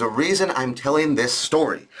 Again, there's a reason I'm telling this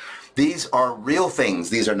story. These are real things.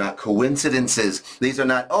 These are not coincidences. These are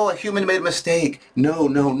not, oh, a human made a mistake. No,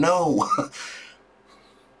 no, no.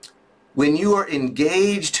 When you are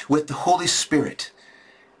engaged with the Holy Spirit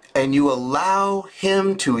and you allow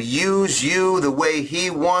Him to use you the way He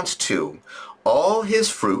wants to, all His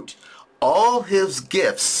fruit, all His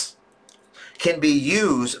gifts can be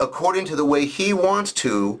used according to the way He wants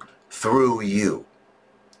to through you.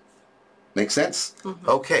 Make sense? Mm-hmm.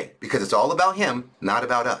 Okay, because it's all about Him, not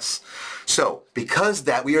about us. So, because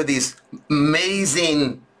that we are these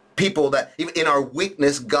amazing people that even in our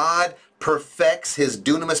weakness, God perfects His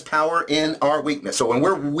dunamis power in our weakness. So when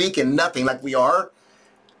we're weak and nothing like we are,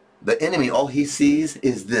 the enemy, all he sees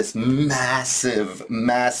is this massive,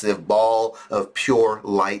 massive ball of pure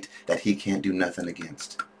light that he can't do nothing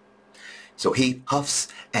against. So he huffs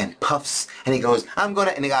and puffs, and he goes, I'm going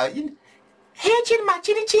to, and he goes, hey, chin, my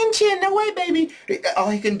chinny chin chin, no way, baby.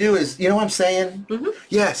 All he can do is, you know what I'm saying? Mm-hmm.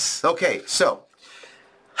 Yes, okay, so,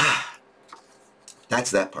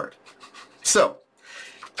 that's that part. So,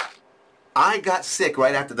 I got sick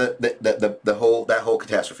right after that whole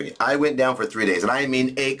catastrophe. I went down for 3 days, and I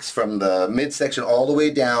mean aches from the midsection all the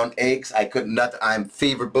way down, aches, I couldn't, nothing, I'm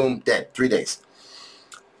fever, boom, dead, 3 days.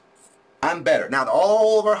 I'm better. Now,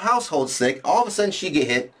 all of our household's sick, all of a sudden she get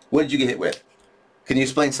hit. What did you get hit with? Can you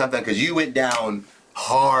explain something? Because you went down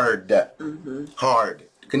hard. Hard.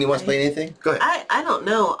 Can you want to explain anything? Go ahead. I don't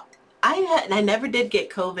know. I never did get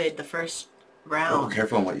COVID the first round. Oh,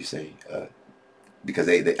 careful on what you say, because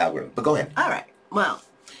the algorithm. But go ahead. All right. Well,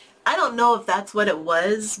 I don't know if that's what it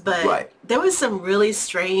was, but there was some really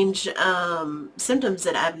strange symptoms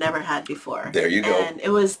that I've never had before. There you go. And it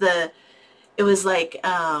was like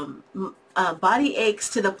body aches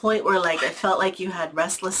to the point where like it felt like you had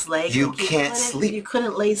restless legs. You like can't sleep. You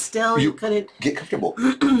couldn't lay still. You couldn't get comfortable.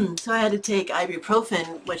 So I had to take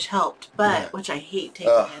ibuprofen, which helped, but which I hate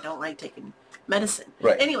taking. I don't like taking medicine.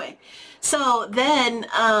 Right. Anyway, so then,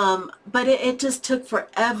 but it just took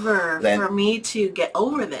forever for me to get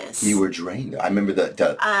over this. You were drained. I remember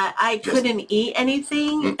I couldn't eat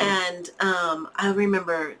anything, and I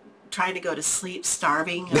remember trying to go to sleep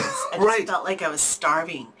starving. I just felt like I was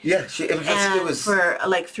starving. Yeah, it was for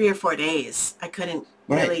like 3 or 4 days. I couldn't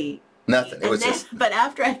really nothing. It was but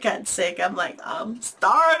after I got sick, I'm like, I'm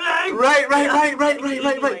starving. Right.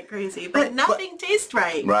 Like crazy, but nothing tastes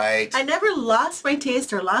right. Right. I never lost my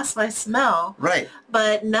taste or lost my smell. Right.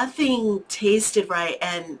 But nothing tasted right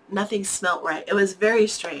and nothing smelt right. It was very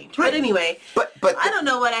strange. Right. But anyway, but I don't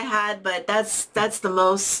know what I had, but that's the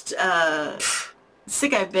most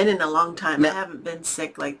sick I've been in a long time. I haven't been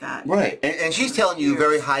sick like that. Right. And she's telling you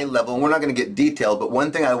very high level, and we're not going to get detailed, but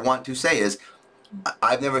one thing I want to say is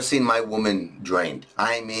I've never seen my woman drained.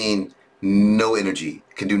 I mean, no energy,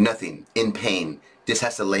 can do nothing, in pain, just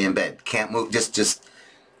has to lay in bed, can't move, just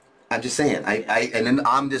I'm just saying, and then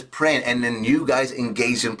I'm just praying, and then you guys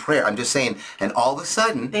engaged in prayer. I'm just saying, and all of a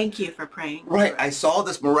sudden... Thank you for praying. Right, I saw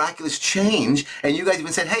this miraculous change, and you guys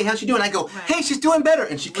even said, hey, how's she doing? I go, hey, she's doing better,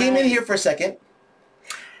 and she came in here for a second,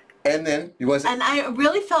 and then you wasn't... And I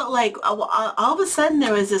really felt like, all of a sudden,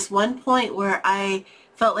 there was this one point where I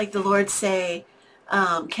felt like the Lord say,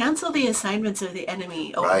 cancel the assignments of the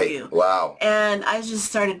enemy over you. Wow. And I just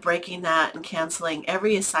started breaking that and canceling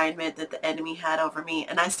every assignment that the enemy had over me,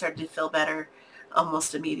 and I started to feel better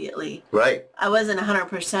almost immediately. Right. I wasn't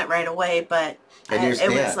 100% right away, but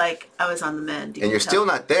it was like I was on the mend. And you're still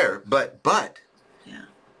not there, but yeah.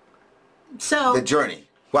 So the journey.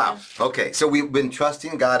 Wow. Yeah. Okay. So we've been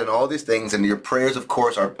trusting God in all these things, and your prayers, of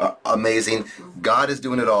course, are amazing. God is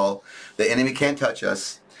doing it all. The enemy can't touch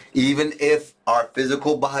us. Even if our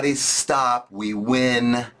physical bodies stop, we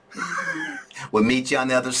win. We'll meet you on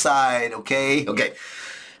the other side, okay? Okay.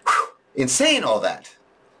 Whew. In saying all that,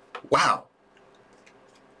 wow.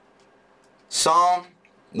 Psalm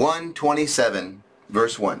 127,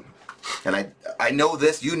 verse 1. And I know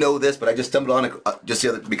this, you know this, but I just stumbled on it just the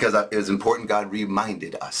other, because it was important. God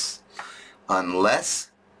reminded us.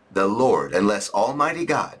 Unless the Lord, unless Almighty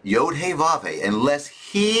God, Yod He Vav He, unless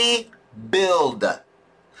He build,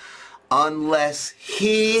 unless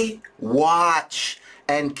He watch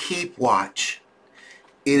and keep watch,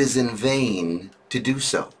 it is in vain to do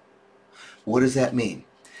so. What does that mean?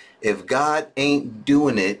 If God ain't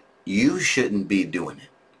doing it, you shouldn't be doing it.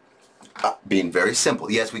 Being very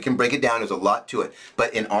simple. Yes, we can break it down. There's a lot to it.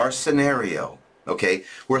 But in our scenario, okay,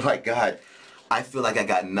 we're like, God, I feel like I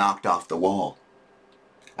got knocked off the wall.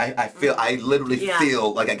 I literally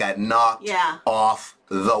feel like I got knocked off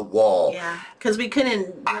the wall. Yeah, because we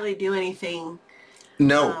couldn't really do anything.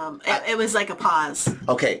 No. It was like a pause.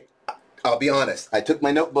 Okay, I'll be honest. I took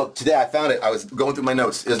my notebook today. I found it. I was going through my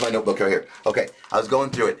notes. Here's my notebook right here. Okay, I was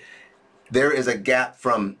going through it. There is a gap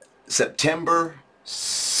from September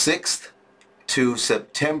 6th to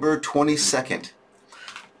September 22nd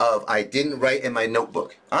of I didn't write in my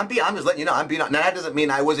notebook. I'm just letting you know. Now that doesn't mean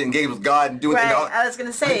I wasn't engaged with God and doing it. Right. I was going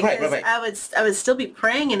to say, right. I would still be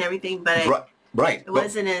praying and everything, but it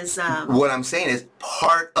wasn't as. What I'm saying is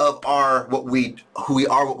part of our who we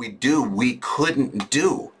are, what we do, we couldn't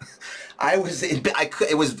do.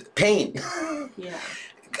 It was pain. Yeah.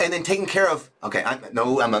 And then taking care of. Okay,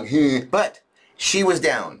 but she was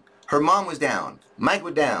down. Her mom was down. Mike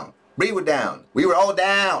was down. Bree was down. We were all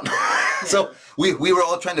down. Yeah. So we were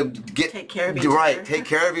all trying to take care of each other. Right, take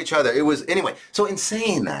care of each other. It was anyway. So in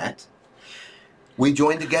saying that, we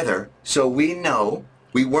joined together, so we know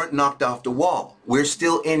we weren't knocked off the wall. We're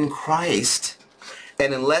still in Christ,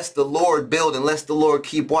 and unless the Lord build, unless the Lord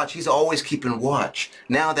keep watch, He's always keeping watch.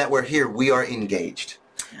 Now that we're here, we are engaged.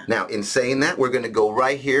 Yeah. Now, in saying that, we're going to go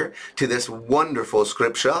right here to this wonderful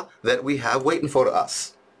scripture that we have waiting for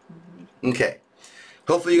us. Okay.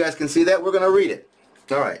 Hopefully you guys can see that. We're going to read it.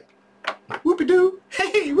 All right. Whoopie-doo.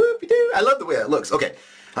 Hey, whoopie-doo. I love the way it looks. Okay.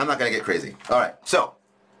 I'm not going to get crazy. All right. So,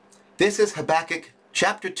 this is Habakkuk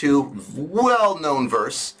chapter 2, well-known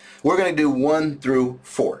verse. We're going to do 1 through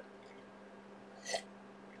 4.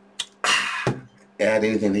 Add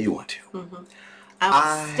anything that you want to.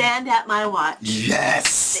 I will stand at my watch. Yes.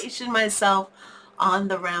 Station myself on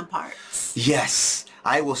the ramparts. Yes.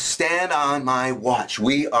 I will stand on my watch.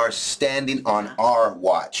 We are standing on our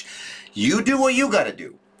watch. You do what you got to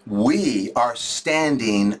do. We are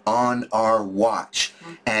standing on our watch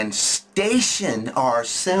and station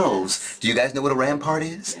ourselves. Yes. Do you guys know what a rampart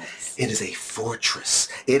is? Yes. It is a fortress.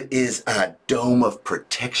 It is a dome of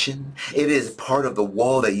protection. Yes. It is part of the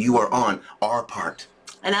wall that you are on, our part.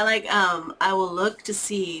 And I will look to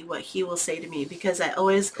see what he will say to me, because I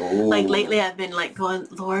always, like lately I've been like going,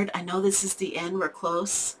 Lord, I know this is the end. We're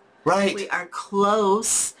close. Right. We are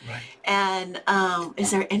close. Right. And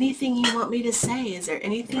is there anything you want me to say? Is there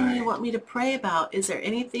anything you want me to pray about? Is there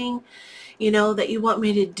anything, that you want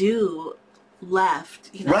me to do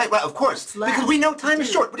left? Right, of course. Because we know time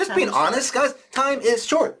is short. We're just being honest, guys. Time is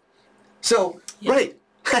short. So, right.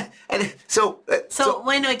 And so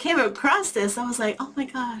when I came across this, I was like, oh my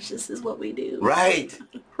gosh, this is what we do. Right.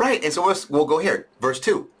 Right. And so we'll go here. Verse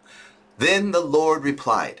 2. Then the Lord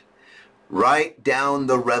replied, write down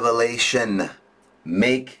the revelation.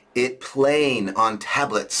 Make it plain on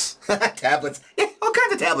tablets. Tablets. Yeah, all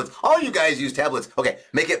kinds of tablets. All you guys use tablets. Okay.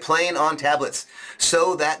 Make it plain on tablets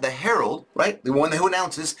so that the herald, right, the one who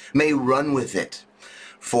announces, may run with it.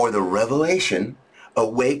 For the revelation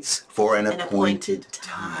awaits for an appointed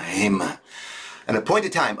time. An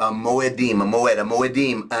appointed time, a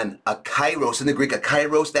moedim, and a kairos in the Greek, a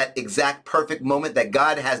kairos, that exact perfect moment that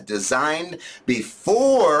God has designed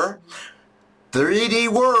before 3D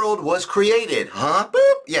world was created. Huh?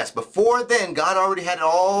 Boop. Yes, before then, God already had it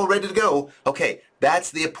all ready to go. Okay, that's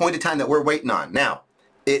the appointed time that we're waiting on. Now,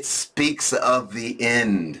 it speaks of the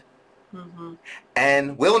end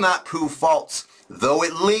and will not prove false, though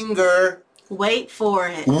it linger. Wait for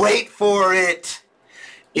it. Wait for it.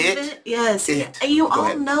 Yes. You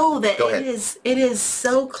all know that it is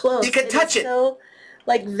so close. You can touch it. So,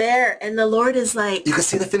 like there, and the Lord is like, you can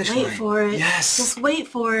see the finish line. Wait for it. Yes. Just wait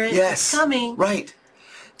for it. Yes. It's coming. Right.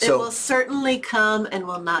 It will certainly come and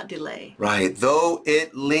will not delay. Right. Though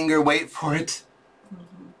it linger, wait for it.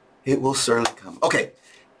 It will certainly come. Okay.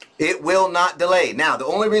 It will not delay. Now, the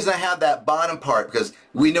only reason I have that bottom part, because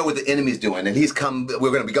we know what the enemy's doing, and he's come,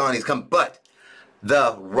 we're going to be gone, he's come, but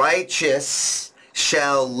the righteous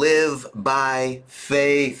shall live by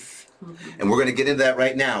faith. And we're going to get into that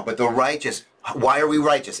right now. But the righteous, why are we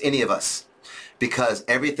righteous, any of us? Because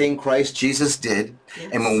everything Christ Jesus did,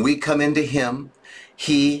 and when we come into him,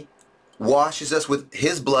 he washes us with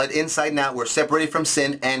his blood inside and out. We're separated from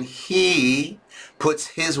sin, and he puts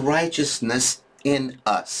his righteousness in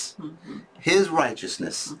us. His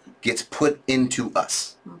righteousness gets put into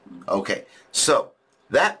us. Okay, so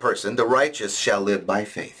that person, the righteous, shall live by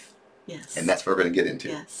faith. Yes. And that's what we're going to get into.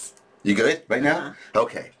 Yes. You good right now?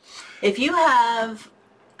 Okay. If you have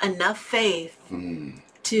enough faith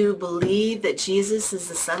to believe that Jesus is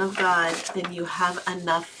the Son of God, then you have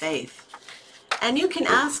enough faith. And you can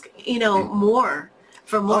ask, more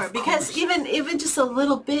for more. Because even just a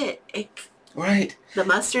little bit, right. The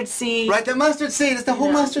mustard seed. Right, the mustard seed. It's the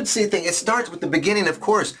whole mustard seed thing. It starts with the beginning, of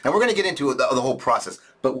course. And we're going to get into the whole process.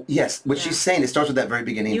 But yes, what she's saying, it starts with that very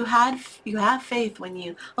beginning. You have faith when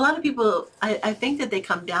you... A lot of people, I think that they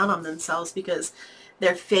come down on themselves because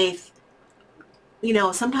their faith...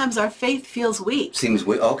 sometimes our faith feels weak. Seems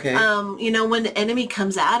weak, okay. When the enemy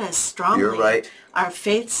comes at us strongly. You're right. Our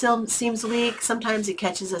faith still seems weak. Sometimes it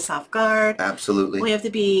catches us off guard. Absolutely. We have to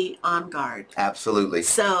be on guard. Absolutely.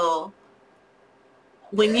 So...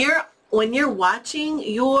 When you're watching,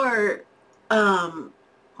 you're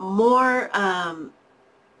more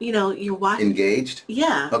you're watching engaged.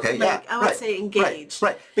 Yeah. Okay. I would say engaged.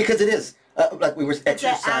 Right. Because it is like we were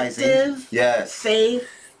exercising. Active. Yes. Faith.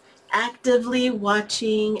 Actively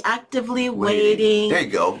watching, actively waiting. There you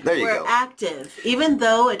go. We're active. Even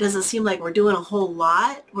though it doesn't seem like we're doing a whole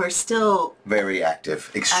lot, we're still... Very active.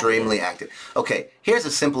 Extremely active. Okay, here's the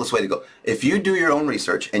simplest way to go. If you do your own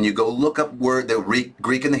research and you go look up word the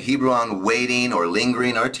Greek and the Hebrew on waiting or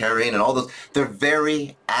lingering or tarrying and all those, they're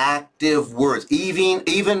very active words.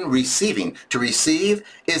 Even receiving. To receive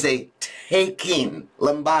is a taking,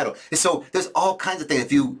 lambado. So there's all kinds of things.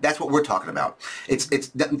 That's what we're talking about.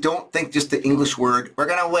 Don't think just the English word. We're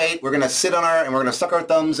gonna wait. We're gonna sit on and we're gonna suck our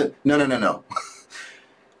thumbs. And no.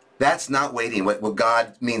 That's not waiting. What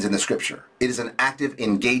God means in the Scripture. It is an active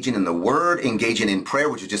engaging in the Word, engaging in prayer,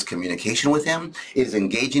 which is just communication with Him. It is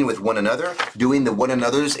engaging with one another, doing the one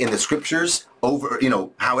another's in the Scriptures over,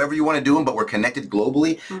 however you want to do them, but we're connected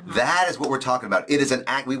globally. That is what we're talking about. It is an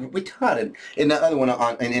act. We taught it in the other one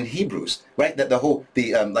in Hebrews, right? That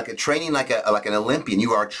like a training like an Olympian.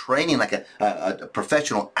 You are training like a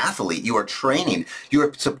professional athlete. You are training. You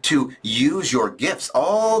are to use your gifts.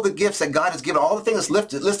 All the gifts that God has given, all the things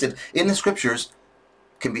listed in the scriptures,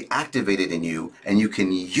 can be activated in you, and you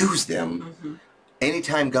can use them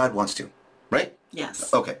anytime God wants to, right?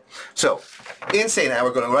 Yes. Okay. So, in saying that,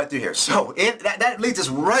 we're going to right through here. So, that leads us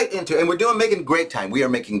right into, and we're making great time. We are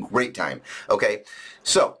making great time. Okay.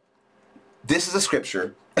 So, this is a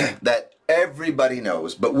scripture that everybody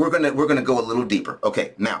knows, but we're gonna go a little deeper.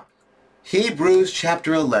 Okay. Now, Hebrews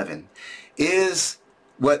chapter 11 is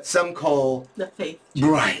what some call the faith.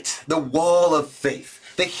 Right. The wall of faith.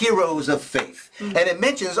 The heroes of faith. And it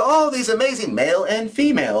mentions all these amazing male and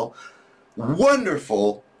female,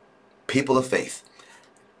 wonderful people of faith.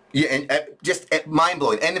 Yeah, and just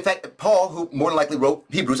mind-blowing. And in fact, Paul, who more than likely wrote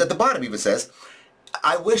Hebrews, at the bottom even says,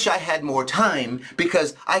 I wish I had more time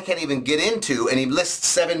because I can't even get into, and he lists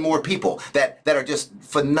 7 more people that are just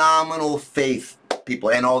phenomenal faith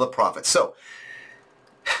people and all the prophets. So,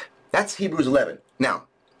 that's Hebrews 11. Now,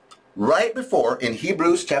 right before, in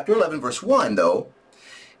Hebrews chapter 11, verse 1, though,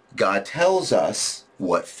 God tells us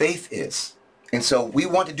what faith is. And so we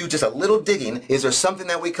want to do just a little digging. Is there something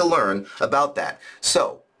that we can learn about that?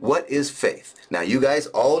 So, what is faith? Now, you guys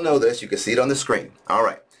all know this. You can see it on the screen. All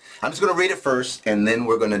right. I'm just going to read it first, and then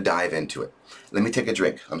we're going to dive into it. Let me take a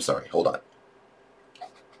drink. I'm sorry. Hold on.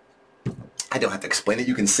 I don't have to explain it.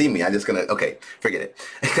 You can see me. I'm just going to, okay, forget it.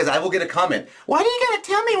 Because I will get a comment. Why do you got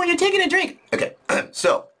to tell me when you're taking a drink? Okay.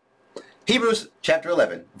 So, Hebrews chapter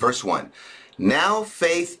 11, verse 1. Now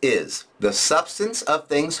faith is the substance of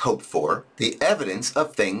things hoped for, the evidence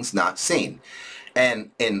of things not seen.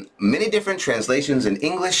 And in many different translations in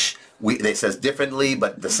English, it says differently,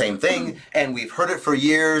 but the same thing. And we've heard it for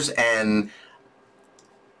years, and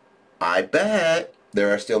I bet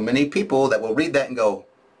there are still many people that will read that and go,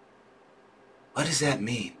 what does that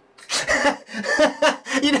mean?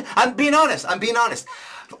 I'm being honest.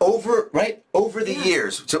 Over the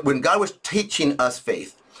years, so when God was teaching us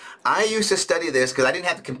faith, I used to study this because I didn't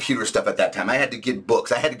have the computer stuff at that time. I had to get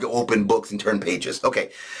books. I had to go open books and turn pages.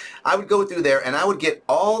 Okay. I would go through there and I would get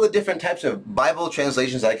all the different types of Bible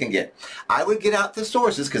translations I can get. I would get out the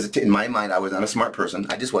sources because in my mind I was not a smart person.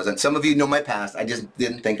 I just wasn't. Some of you know my past. I just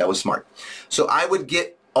didn't think I was smart. So I would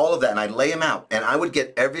get all of that and I'd lay them out. And I would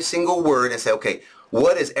get every single word and say, okay,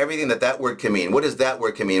 what is everything that word can mean? What does that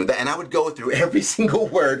word can mean? And I would go through every single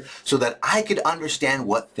word so that I could understand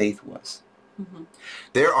what faith was.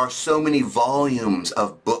 There are so many volumes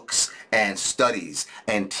of books and studies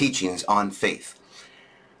and teachings on faith.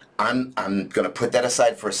 I'm going to put that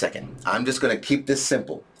aside for a second. I'm just going to keep this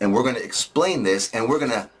simple. And we're going to explain this, and we're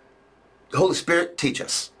going to, Holy Spirit, teach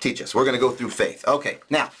us. Teach us. We're going to go through faith. Okay,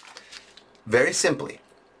 now, very simply.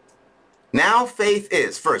 Now faith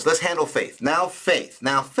is, first, let's handle faith. Now faith.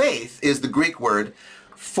 Now faith is the Greek word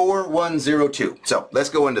 4102. So let's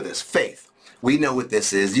go into this. Faith. We know what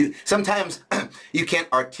this is. Sometimes you can't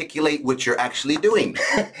articulate what you're actually doing.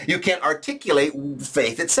 You can't articulate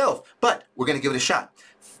faith itself, but we're going to give it a shot.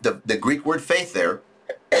 The Greek word faith there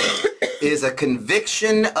is a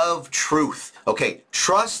conviction of truth. Okay,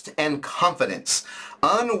 trust and confidence,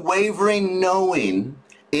 unwavering knowing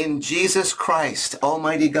in Jesus Christ,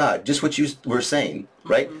 Almighty God. Just what you were saying,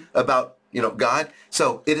 right? About, God.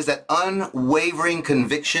 So it is that unwavering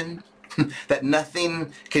conviction that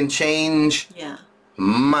nothing can change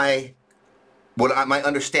my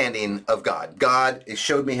understanding of God. God has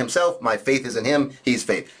showed me himself. My faith is in him. He's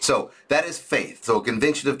faith. So that is faith. So a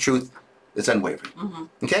conviction of truth is unwavering.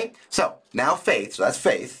 Okay? So now faith. So that's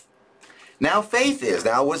faith. Now faith is.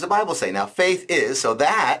 Now what does the Bible say? Now faith is. So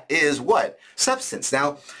that is what? Substance.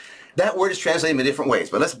 Now that word is translated in different ways,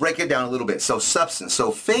 but let's break it down a little bit. So substance.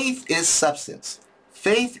 So faith is substance.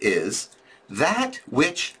 Faith is that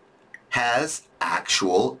which has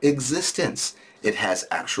actual existence. It has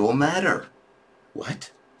actual matter.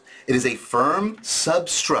 What? It is a firm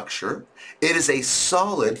substructure. It is a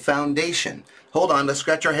solid foundation. Hold on, let's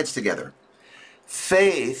scratch our heads together.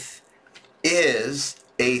 Faith is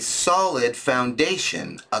a solid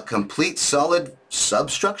foundation, a complete solid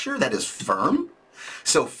substructure that is firm.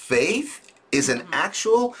 So faith is an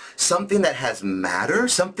actual, something that has matter,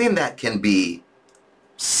 something that can be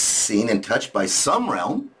seen and touched by some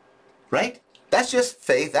realm. Right? That's just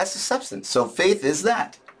faith. That's the substance. So faith is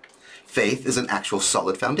that. Faith is an actual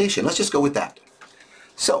solid foundation. Let's just go with that.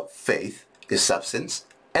 So faith is substance.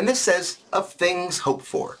 And this says of things hoped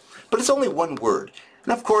for. But it's only one word.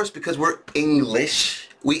 And of course, because we're English,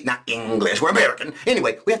 we're American.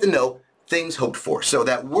 Anyway, we have to know things hoped for. So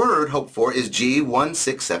that word hoped for is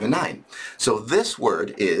G1679. So this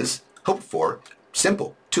word is hoped for,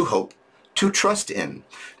 simple, to hope, to trust in,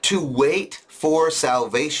 to wait for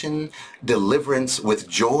salvation, deliverance with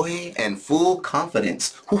joy and full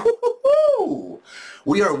confidence.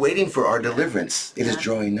 We are waiting for our deliverance. It is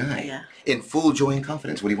drawing nigh. Yeah. In full joy and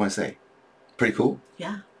confidence. What do you want to say? Pretty cool?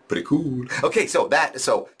 Yeah. Pretty cool. Okay, so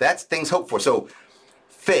that's things hoped for. So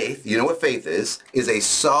faith, you know what faith is a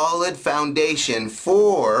solid foundation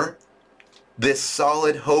for this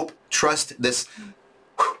solid hope, trust, this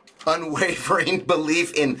unwavering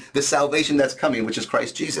belief in the salvation that's coming, which is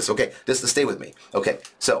Christ Jesus. Okay, just to stay with me. Okay,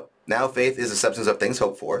 so now faith is the substance of things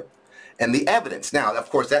hoped for. And the evidence, now,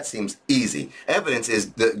 of course, that seems easy. Evidence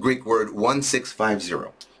is the Greek word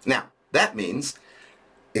 1650. Now, that means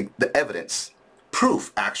the evidence,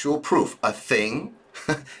 proof, actual proof, a thing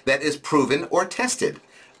that is proven or tested,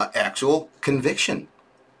 an actual conviction.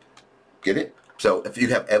 Get it? So if you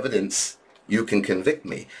have evidence, you can convict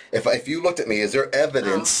me. If you looked at me, is there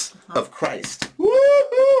evidence of Christ?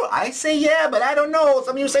 Woo-hoo! I say yeah, but I don't know.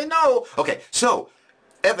 Some of you say no. Okay, so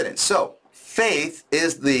evidence. So faith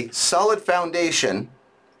is the solid foundation,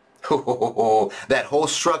 that whole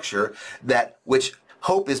structure, that which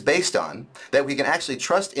hope is based on, that we can actually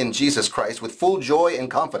trust in Jesus Christ with full joy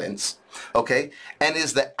and confidence, okay, and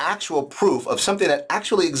is the actual proof of something that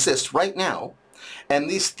actually exists right now. And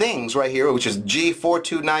these things right here, which is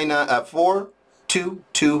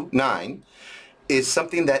G4229, is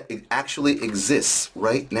something that actually exists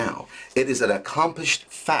right now. It is an accomplished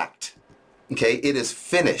fact. Okay, it is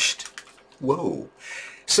finished. Whoa.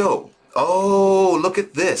 So, oh, look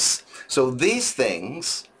at this. So these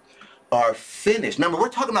things are finished. Remember, we're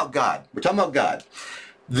talking about God. We're talking about God.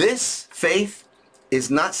 This faith is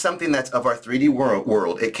not something that's of our 3D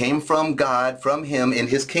world. It came from God, from Him, in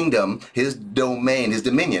His kingdom, His domain, His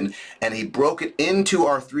dominion, and He broke it into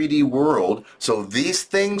our 3D world. So these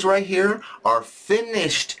things right here are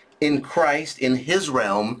finished in Christ, in His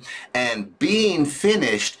realm, and being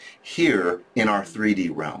finished here in our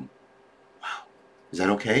 3D realm. Wow. Is that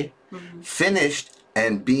okay? Mm-hmm. Finished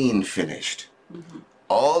and being finished. Mm-hmm.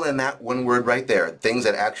 All in that one word right there. Things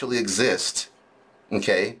that actually exist.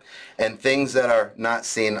 Okay? And things that are not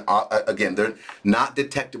seen, again, they're not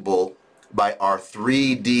detectable by our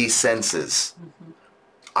 3D senses. Mm-hmm.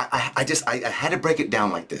 I had to break it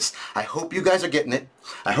down like this. I hope you guys are getting it.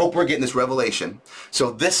 I hope we're getting this revelation.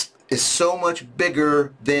 So this is so much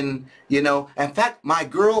bigger than, you know. In fact, my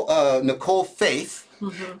girl, Nicole Faith,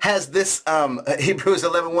 has this Hebrews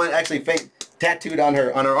 11:1 actually tattooed on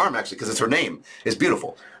her arm, actually, because it's her name. It's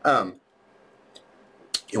beautiful.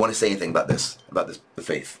 You want to say anything about this, the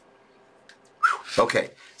faith?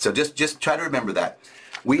 Okay, so just try to remember that.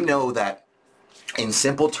 We know that in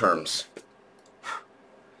simple terms,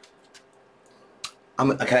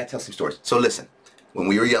 can I tell some stories? So listen, when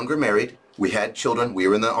we were younger, married, we had children, we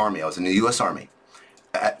were in the Army, I was in the U.S. Army.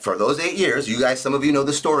 For those 8 years, you guys, some of you know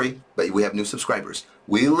the story, but we have new subscribers.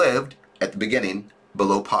 We lived, at the beginning,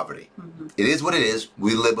 below poverty. Mm-hmm. It is what it is.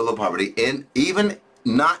 We live below poverty, and even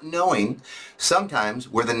not knowing sometimes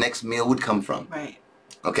where the next meal would come from. Right.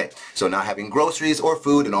 Okay, so not having groceries or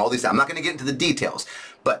food and all these. I'm not going to get into the details,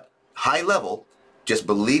 but high level, just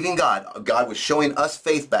believing God. God was showing us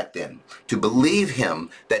faith back then to believe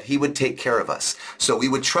Him that He would take care of us. So we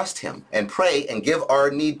would trust Him and pray and give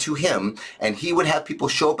our need to Him, and He would have people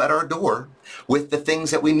show up at our door with the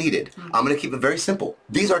things that we needed. Mm-hmm. I'm going to keep it very simple.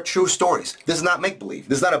 These are true stories. This is not make-believe.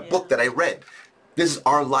 This is not a book that I read. This is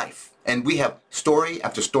our life. And we have story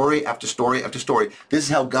after story after story after story. This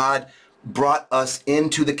is how God brought us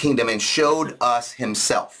into the kingdom and showed us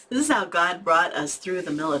Himself. This is how God brought us through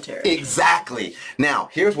the military. Exactly. Now,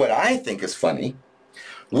 here's what I think is funny.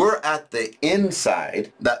 We're at the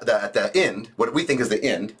inside, at the end, what we think is the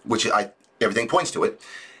end, which everything points to it.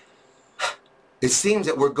 It seems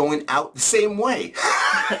that we're going out the same way.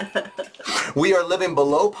 We are living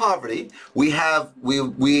below poverty.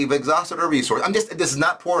 We've exhausted our resources. This is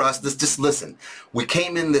not for us. Just listen. We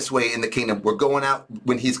came in this way in the kingdom. We're going out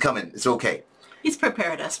when He's coming. It's okay. He's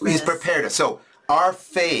prepared us for He's prepared us. So our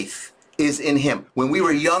faith is in Him. When we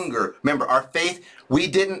were younger, remember, our faith, we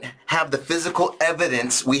didn't have the physical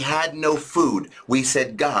evidence. We had no food. We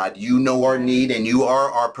said, God, You know our need and You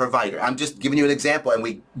are our provider. I'm just giving you an example, and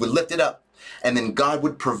we would lift it up. And then God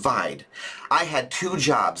would provide. I had 2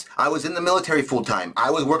 jobs. I was in the military full time.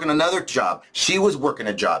 I was working another job. She was working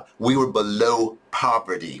a job. We were below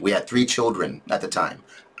poverty. We had 3 children at the time.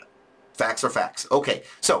 Facts are facts. Okay,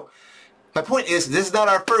 so my point is, this is not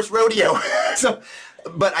our first rodeo.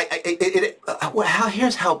 But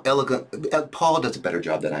here's how elegant. Paul does a better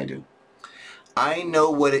job than I do. I know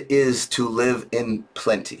what it is to live in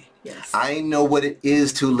plenty. Yes. I know what it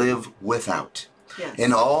is to live without. Yes.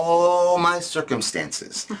 In all my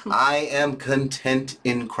circumstances, I am content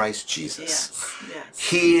in Christ Jesus. Yes. Yes.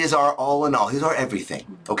 He is our all in all. He's our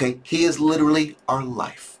everything. Okay? He is literally our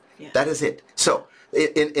life. Yes. That is it. So,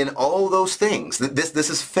 in all those things, this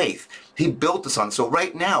is faith. He built us on. So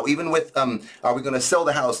right now, even with, are we going to sell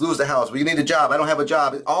the house, lose the house, we need a job, I don't have a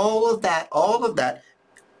job, all of that,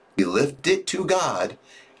 we lift it to God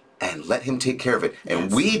and let him take care of it. And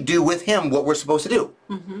Yes. we do with him what we're supposed to do.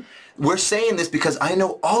 Mm-hmm. We're saying this because I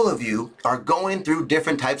know all of you are going through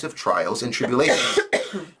different types of trials and tribulations.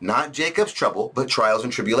 Not Jacob's trouble, but trials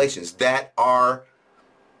and tribulations that are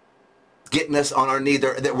getting us on our knee.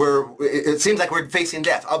 It seems like we're facing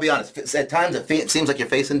death. I'll be honest. At times it seems like you're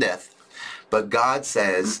facing death. But God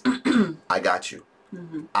says, I got you.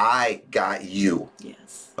 Mm-hmm. I got you.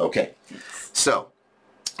 Yes. Okay. Yes. So,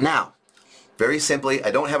 now, very simply,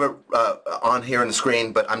 I don't have it on here on the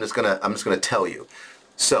screen, but I'm just gonna tell you.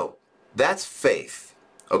 So, that's faith.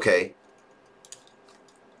 Okay?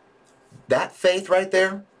 That faith right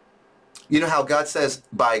there, you know how God says,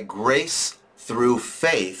 by grace through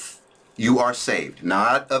faith, you are saved.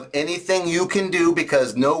 Not of anything you can do,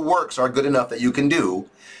 because no works are good enough that you can do.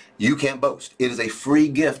 You can't boast. It is a free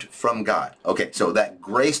gift from God. Okay, so that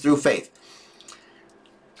grace through faith.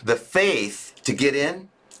 The faith to get in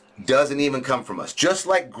doesn't even come from us. Just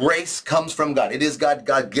like grace comes from God. It is God.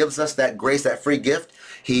 God gives us that grace, that free gift.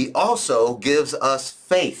 He also gives us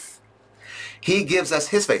faith. He gives us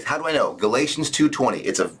his faith. How do I know? Galatians 2:20.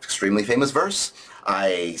 It's an extremely famous verse.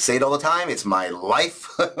 I say it all the time. It's my life.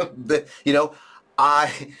 You know,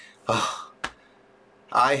 I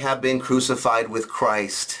have been crucified with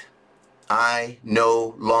Christ. I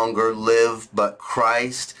no longer live, but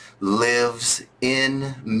Christ lives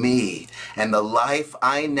in me. And the life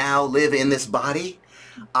I now live in this body,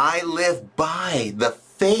 I live by the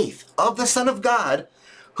faith of the Son of God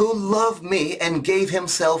who loved me and gave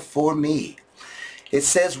himself for me. It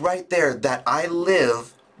says right there that I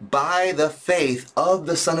live by the faith of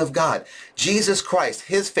the Son of God. Jesus Christ,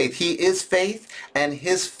 his faith, he is faith, and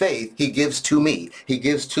his faith he gives to me. He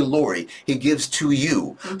gives to Lori. He gives to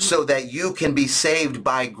you, so that you can be saved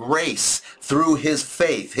by grace through his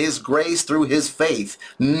faith. His grace through his faith.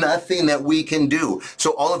 Nothing that we can do.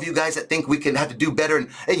 So all of you guys that think we can have to do better, and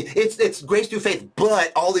hey, it's grace through faith,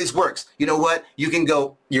 but all these works, you know what? You can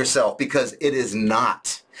go yourself, because it is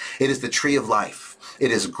not. It is the tree of life. It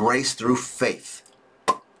is grace through faith.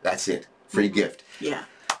 That's it. Free gift. Yeah.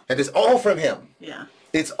 And it's all from him. Yeah.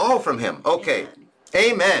 It's all from him. Okay.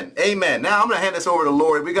 Amen. Amen. Now I'm going to hand this over to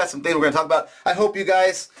Lori. We got some things we're going to talk about. I hope you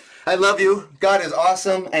guys, I love you. God is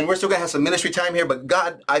awesome. And we're still going to have some ministry time here. But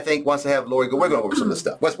God, I think, wants to have Lori go. We're going over some of this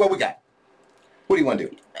stuff. What we got? What do you want to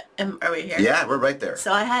do? Are we here? Yeah, we're right there.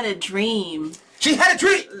 So I had a dream. She had a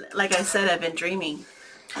dream! Like I said, I've been dreaming.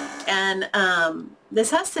 And this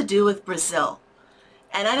has to do with Brazil.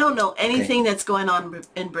 And I don't know anything that's going on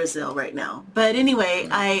in Brazil right now. But anyway,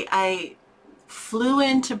 I flew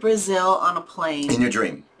into Brazil on a plane. In your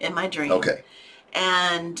dream? In my dream. Okay.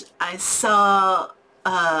 And I saw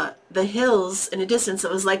the hills in the distance.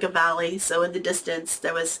 It was like a valley. So in the distance,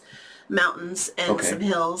 there was mountains and some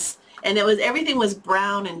hills. And everything was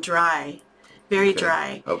brown and dry. Very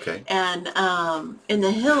dry. Okay. And in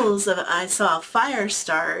the hills, I saw a fire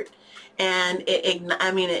start. And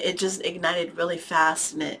it just ignited really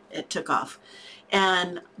fast, and it took off.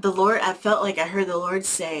 And the Lord, I felt like I heard the Lord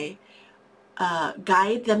say,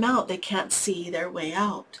 guide them out. They can't see their way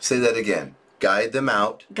out. Say that again. Guide them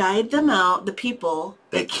out. Guide them out, the people.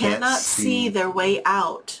 They cannot see their way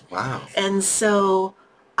out. Wow. And so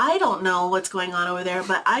I don't know what's going on over there,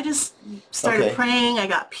 but I just started praying. I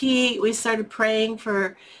got Pete. We started praying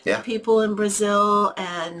for the people in Brazil,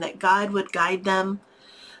 and that God would guide them.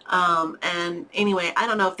 And anyway, I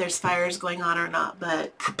don't know if there's fires going on or not,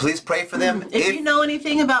 but please pray for them. If you know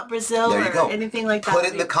anything about Brazil or anything like that, put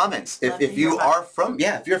it in the comments. If you are from,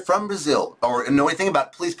 if you're from Brazil or know anything about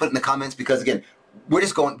it, please put it in the comments, because again, we're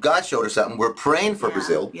just going, God showed us something. We're praying for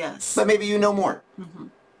Brazil. Yes. But maybe you know more.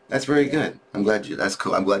 That's very good. I'm glad that's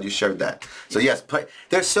cool. I'm glad you shared that. So yes,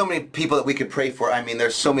 there's so many people that we could pray for. I mean,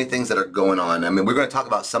 there's so many things that are going on. I mean, we're going to talk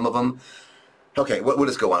about some of them. Okay, what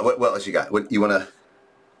else go on? What else you got? What you want to...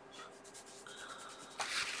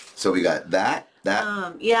 So we got that.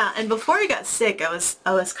 Yeah, and before I got sick, I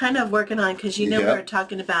was kind of working on, because we were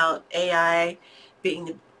talking about AI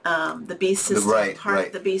being the beast system, part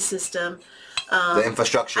of the beast system. The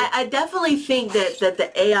infrastructure. I definitely think that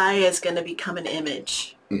the AI is going to become an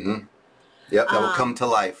image. Mm-hmm. Yep, that will come to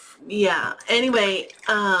life. Yeah. Anyway,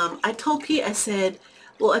 I told Pete, I said,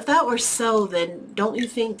 Well, if that were so, then don't you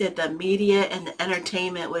think that the media and the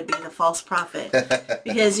entertainment would be the false prophet?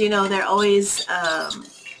 Because, you know, they're always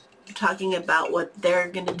talking about what they're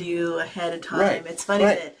going to do ahead of time. Right. It's funny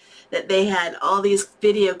that they had all these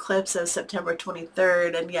video clips of September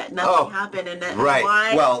 23rd, and yet nothing happened. And that,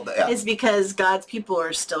 why? Well, is because God's people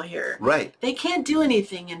are still here. Right. They can't do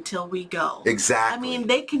anything until we go. Exactly. I mean,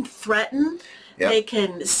 they can threaten. Yep. They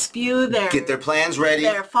can spew get their plans ready,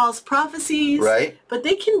 their false prophecies, right? But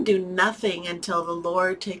they can do nothing until the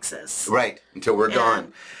Lord takes us, right? Until we're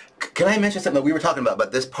gone. Can I mention something that we were talking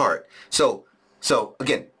about this part? So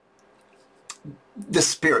again, the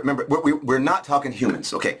Spirit. Remember, we're not talking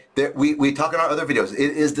humans. Okay, we talk in our other videos.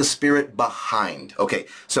 It is the Spirit behind. Okay,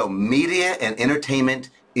 so media and entertainment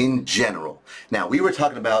in general. Now we were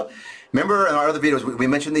talking about. Remember in our other videos, we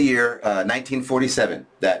mentioned the year 1947.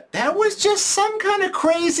 That was just some kind of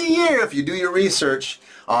crazy year if you do your research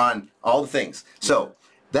on all the things. So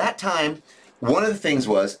that time, one of the things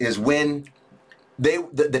is when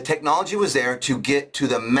the technology was there to get to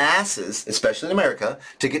the masses, especially in America,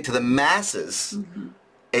 to get to the masses,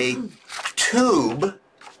 a tube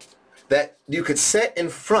that you could set in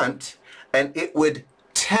front and it would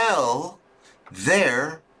tell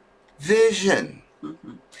their vision.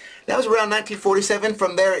 That was around 1947.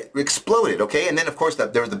 From there, it exploded, okay? And then, of course,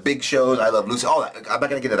 there was the big shows, I Love Lucy, all that. I'm not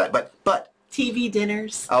going to get into that. But TV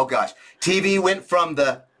dinners. Oh, gosh. TV went from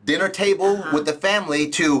the dinner table with the family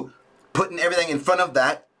to putting everything in front of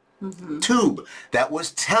that tube that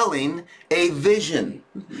was telling a vision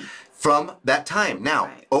from that time.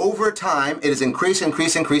 Now, over time, it has increased. And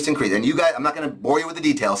you guys, I'm not going to bore you with the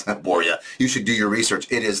details. Bore you. You should do your research.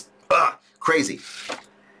 It is crazy.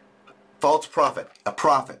 False prophet, a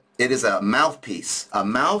prophet. It is a mouthpiece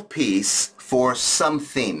for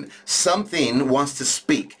something. Something wants to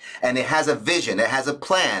speak, and it has a vision, it has a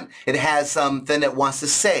plan, it has something it wants to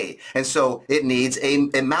say, and so it needs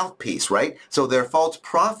a mouthpiece, right? So their false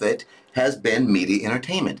prophet has been media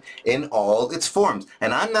entertainment in all its forms.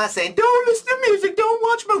 And I'm not saying, don't listen to music, don't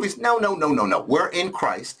watch movies. No. We're in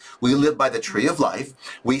Christ. We live by the tree of life.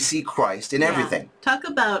 We see Christ in everything. Talk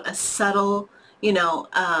about a subtle, you know,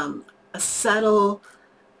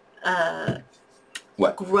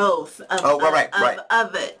 growth of,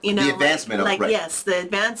 of it, you know, the advancement of it. Yes, the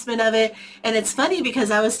advancement of it. And it's funny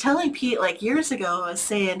because I was telling Pete like years ago, I was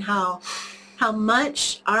saying how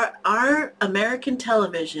much our American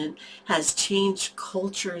television has changed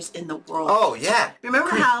cultures in the world. Oh yeah.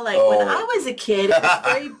 Remember how like when I was a kid, it was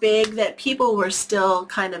very big that people were still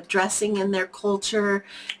kind of dressing in their culture.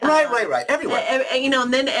 Right. Everywhere. You know,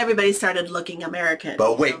 and then everybody started looking American.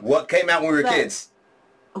 But wait, what came out when we were kids?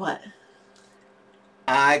 What?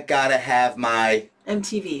 I gotta have my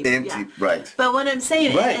MTV. Right. But what I'm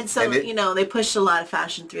saying, and so, you know, they pushed a lot of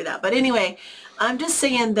fashion through that. But anyway, I'm just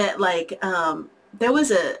saying that, like, there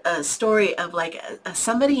was a story of, like,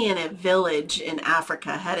 somebody in a village in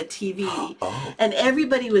Africa had a TV, and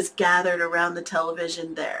everybody was gathered around the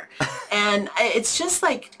television there. And it's just,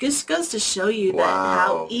 like, just goes to show you that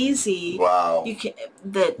how easy you can,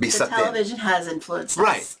 the television has influenced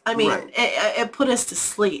us. I mean, it put us to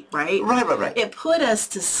sleep, right? Right. It put us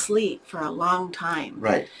to sleep for a long time.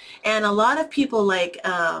 Right. And a lot of people, like,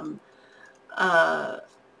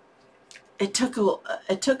 it took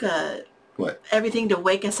everything to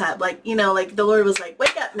wake us up, like, you know, like the Lord was like,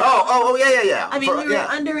 wake up now. Yeah. I mean, we were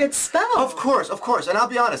under its spell. Of course. And I'll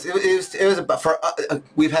be honest, it was about,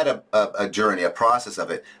 we've had a journey, a process of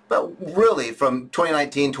it, but really from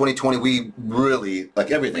 2019, 2020, we really, like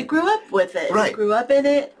everything. We grew up with it. Right. We grew up in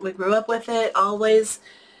it. We grew up with it always.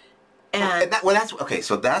 And that's okay.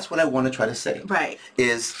 So that's what I want to try to say. Right.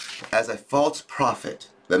 Is as a false prophet,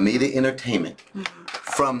 the media entertainment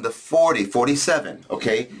from the 47,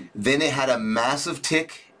 okay? Then it had a massive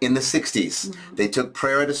tick in the 60s. They took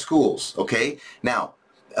prayer to schools, okay? Now,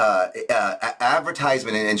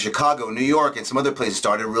 advertisement in Chicago, New York, and some other places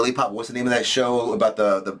started really pop. What's the name of that show about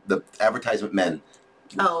the advertisement men?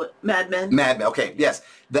 Oh, Mad Men. Mad Men, okay, yes.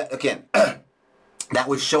 That, again, that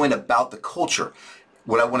was showing about the culture.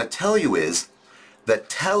 What I want to tell you is the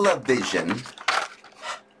television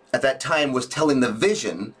at that time was telling the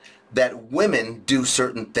vision that women do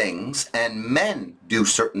certain things and men do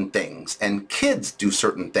certain things and kids do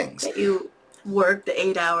certain things. That you work the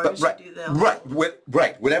 8 hours to do the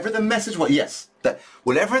right. Whatever the message was, yes.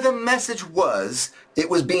 Whatever the message was, it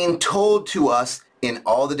was being told to us in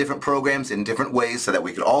all the different programs in different ways so that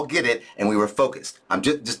we could all get it and we were focused.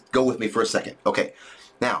 Just go with me for a second. Okay.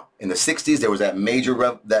 Now, in the 60s, there was that major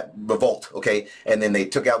revolt, okay? And then they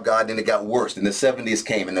took out God, and it got worse. And the 70s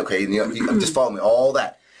came, and okay, you just follow me, all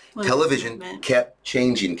that. television kept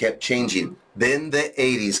changing, Then the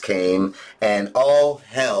 80s came and all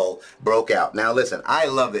hell broke out. Now listen, I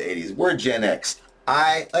love the 80s. We're Gen X.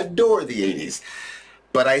 I adore the 80s.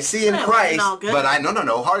 But I see in Christ, but I,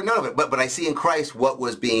 no, hardly none of it. But I see in Christ what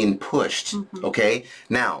was being pushed, okay?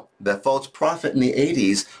 Now, the false prophet in the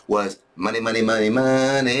 80s was money, money, money,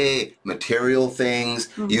 money, material things.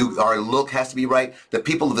 Our look has to be right. The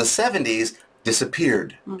people of the 70s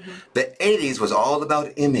disappeared. The 80s was all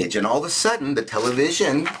about image, and all of a sudden, the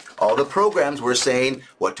television, all the programs were saying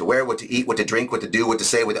what to wear, what to eat, what to drink, what to do, what to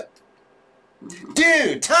say, what to...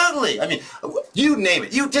 Dude, totally. I mean, you name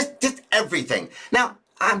it. You just everything. Now,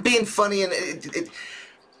 I'm being funny, and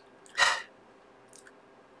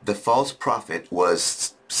the false prophet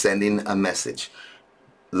was sending a message.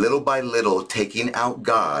 Little by little, taking out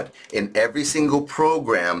God in every single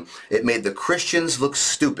program. It made the Christians look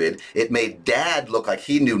stupid. It made Dad look like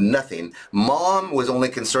he knew nothing. Mom was only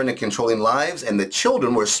concerned in controlling lives, and the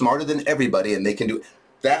children were smarter than everybody, and they can do...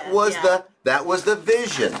 That was the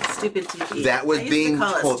vision. Stupid TV. That was being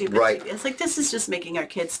told, right. TV. It's like, this is just making our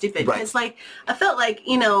kids stupid. Because, like, I felt like,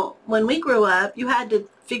 you know, when we grew up, you had to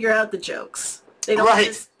figure out the jokes. They don't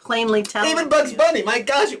just plainly tell Even Bugs Bunny, my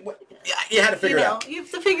gosh. You had to figure it out. You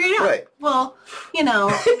have to figure it out. Right. Well, you know,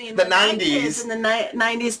 I mean, the 90s. In the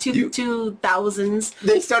 90s, 2000s.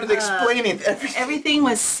 They started explaining everything. Everything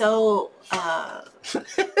was so...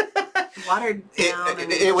 watered down.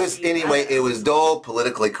 It was anyway. It was dull.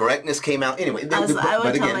 Politically correctness came out anyway. I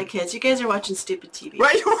would tell my kids, "You guys are watching stupid TV.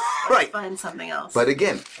 Right, Let's find something else." But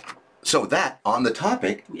again, so that on the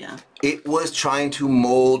topic, it was trying to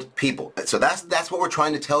mold people. So that's what we're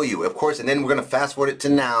trying to tell you, of course. And then we're going to fast forward it to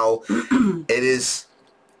now. It is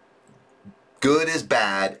good is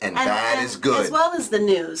bad, and bad is good. As well as the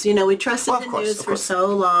news. You know, we trusted the news for so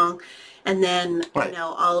long. And then, you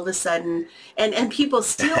know, all of a sudden, and people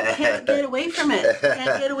still can't get away from it.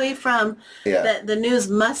 Can't get away from that the news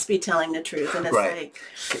must be telling the truth. And it's like...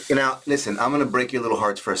 Now, listen, I'm going to break your little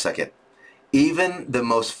hearts for a second. Even the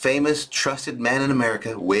most famous, trusted man in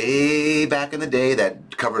America, way back in the day,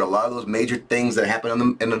 that covered a lot of those major things that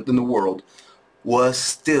happened in the world, was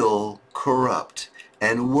still corrupt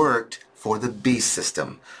and worked for the beast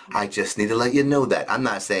system. I just need to let you know that. I'm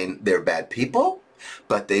not saying they're bad people,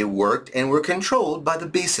 but they worked and were controlled by the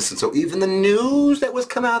beast system. So even the news that was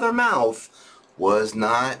coming out of their mouth was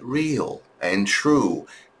not real and true.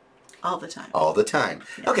 All the time. All the time.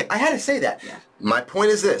 Yeah. Okay, I had to say that. Yeah. My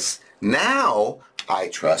point is this. Now, I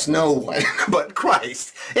trust no one but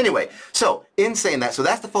Christ. Anyway, so in saying that, so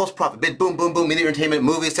that's the false prophet. Big boom, boom, boom, media entertainment,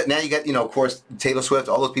 movies. Now you got, you know, of course, Taylor Swift,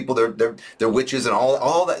 all those people, they're witches and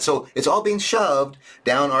all that. So it's all being shoved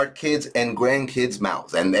down our kids' and grandkids'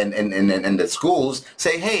 mouths. And the schools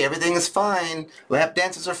say, hey, everything is fine. Lap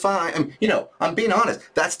dances are fine. You know, I'm being honest.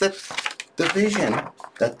 That's the vision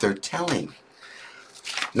that they're telling.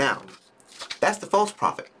 Now, that's the false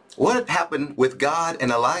prophet. What happened with God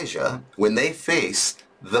and Elijah when they faced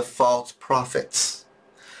the false prophets?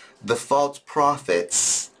 The false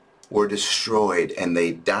prophets were destroyed and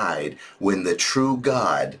they died when the true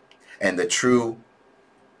God and the true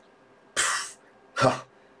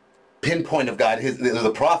pinpoint of God,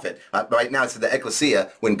 the prophet, right now it's the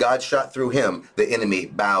ecclesia, when God shot through him, the enemy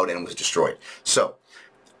bowed and was destroyed. So,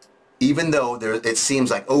 even though it seems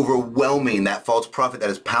like overwhelming, that false prophet that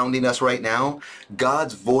is pounding us right now,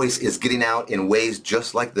 God's voice is getting out in ways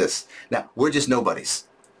just like this. Now, we're just nobodies,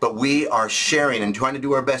 but we are sharing and trying to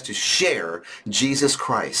do our best to share Jesus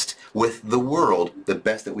Christ with the world the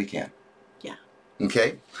best that we can. Yeah.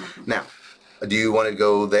 Okay? Now, do you want to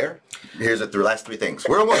go there? Here's the last three things.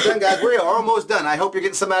 We're almost done, guys. We are almost done. I hope you're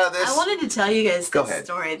getting some out of this. I wanted to tell you guys this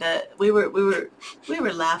story that we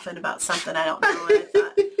were laughing about something. I don't know. And I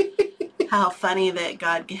thought how funny that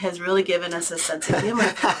God has really given us a sense of humor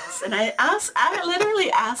for this. And I literally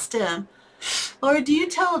asked him, Lord, do you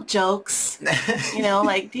tell jokes? You know,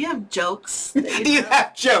 like, do you have jokes? Do you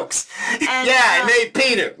have jokes? And, I made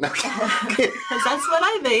Peter. Because that's what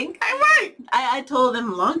I think. I'm right. I told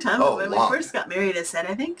him a long time ago when we first got married, I said,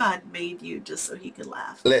 I think God made you just so he could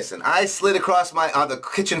laugh. Listen, I slid across on the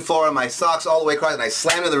kitchen floor on my socks all the way across, and I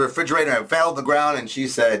slammed in the refrigerator and I fell to the ground, and she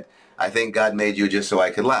said, I think God made you just so I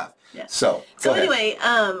could laugh. Yeah. So anyway,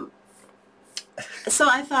 so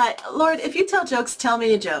I thought, Lord, if you tell jokes, tell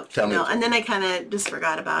me a joke. Tell me a joke. And then I kind of just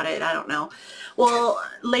forgot about it. I don't know. Well,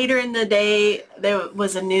 later in the day, there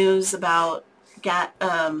was a news about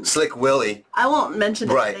Slick Willie. I won't mention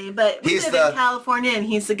it Right. today, but we live in California, and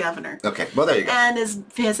he's the governor. Okay, well there you go. And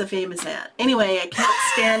he has a famous aunt. Anyway, I can't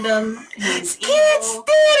stand him. He's evil.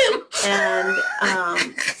 Can't stand him.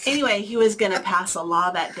 And anyway, he was going to pass a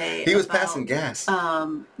law that day. He was passing gas.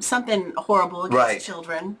 Something horrible against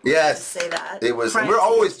children. Yes. Say that. It was. We're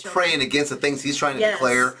always praying against the things he's trying to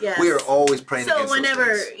declare. Yes. We are always praying against So whenever,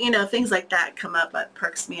 those things. things like that come up, it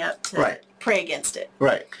perks me up to pray against it.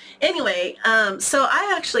 Right. Anyway, so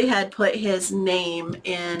I actually had put his name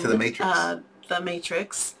in to the Matrix. The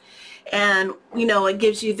Matrix. And, it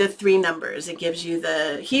gives you the 3 numbers. It gives you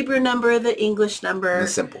the Hebrew number, the English number. And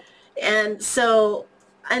it's simple. And so,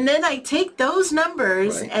 and then I take those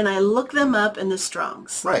numbers and I look them up in the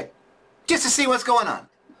Strongs. Right. Just to see what's going on.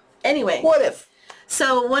 Anyway. What if?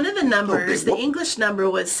 So one of the numbers, the English number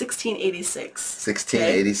was 1686.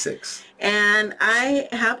 1686. Okay? And I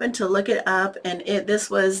happened to look it up, and this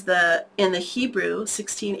was in the Hebrew,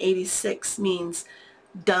 1686 means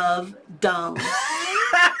dove dung.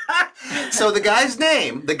 So the guy's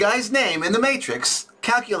name in the Matrix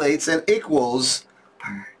calculates and equals.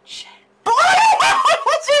 She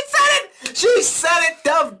said it! She said it,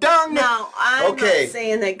 dove dung! No, I'm not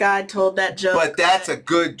saying that God told that joke. But that's a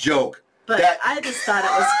good joke. But I just thought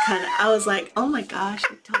it was I was like, oh my gosh,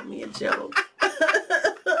 he told me a joke.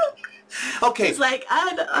 Okay. It's like,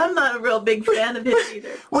 I'm not a real big fan of him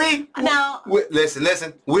either.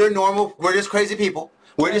 Listen, we're normal. We're just crazy people.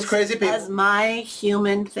 We're just crazy people. That's my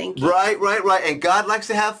human thinking. Right. And God likes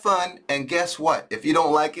to have fun. And guess what? If you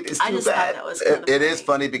don't like it, it's too bad. I just thought that was kind of funny. It is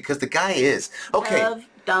funny because the guy is. Okay. Dove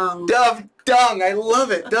dung. Dove dung. I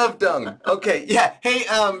love it. Dove dung. Okay. Yeah. Hey,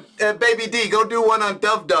 Baby D, go do one on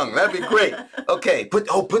dove dung. That'd be great. Okay. Put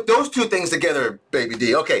those 2 things together, Baby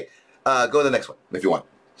D. Okay. Go to the next one if you want.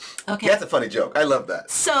 Okay. That's a funny joke. I love that.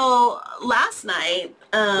 So last night,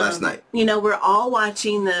 we're all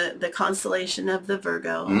watching the constellation of the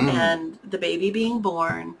Virgo and the baby being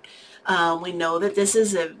born. We know that this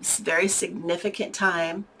is a very significant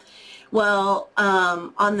time. Well,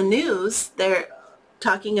 on the news, they're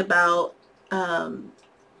talking about and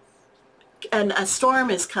a storm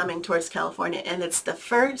is coming towards California, and it's the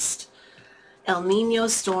first El Nino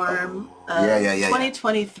storm of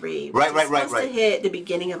 2023. Right. Supposed to hit the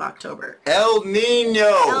beginning of October. El Nino.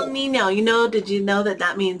 El Nino. Did you know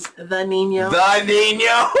that means the Nino? The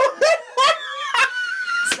Nino.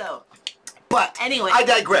 So. But anyway, I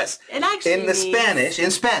digress. It actually in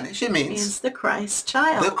Spanish, it means the Christ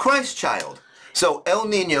child. The Christ child. So El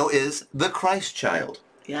Nino is the Christ child.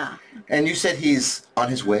 Yeah. And you said he's on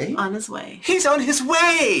his way? On his way. He's on his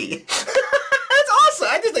way. That's awesome.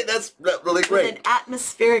 I just think that's really great. With an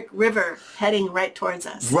atmospheric river heading right towards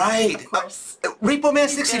us. Right. Of course. Repo Man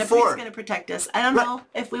 64. He's going to protect us. I don't know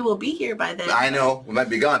if we will be here by then. I know. We might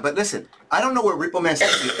be gone. But listen, I don't know where Repo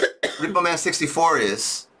Man 64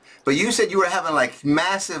 is. But you said you were having like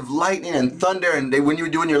massive lightning and thunder and when you were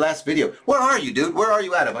doing your last video. Where are you, dude? Where are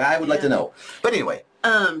you at? I would like to know. But anyway,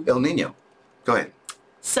 El Nino. Go ahead.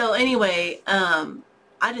 So anyway,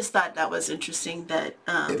 I just thought that was interesting that...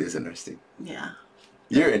 it is interesting. Yeah.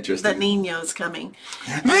 You're interesting. The Nino's coming.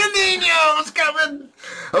 The Nino's coming!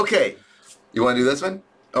 Okay. You want to do this one?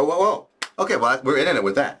 Oh, whoa. Okay, well, we're in it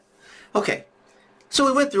with that. Okay. So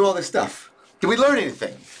we went through all this stuff. Did we learn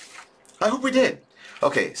anything? I hope we did.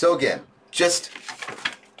 Okay, so again,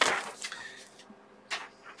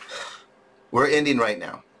 we're ending right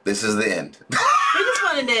now. This is the end. We just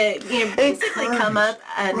wanted to basically come up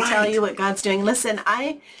and tell you what God's doing. Listen,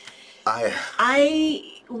 I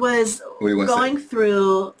was going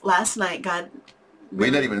through last night. God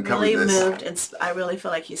not even really moved, and I really feel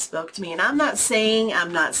like He spoke to me. And I'm not setting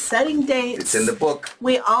dates. It's in the book.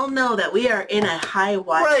 We all know that we are in a high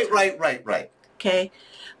watch. Right. Okay.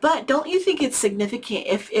 But don't you think it's significant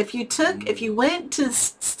if you went to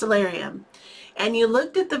Stellarium and you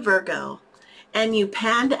looked at the Virgo and you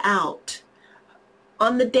panned out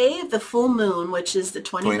on the day of the full moon, which is the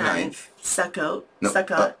 29th, Sukkot.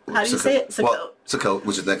 How do you say it? Sukkot. Well, Sukkot,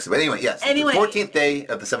 which is the next. But anyway, yes. Anyway, the 14th day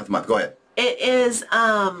of the 7th month. Go ahead. It is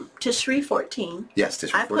Tishri 14. Yes,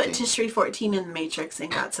 Tishri 14. I put Tishri 14 in the Matrix and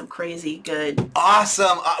got some crazy good.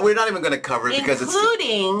 Awesome. We're not even going to cover it because it's...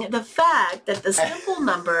 Including the fact that the simple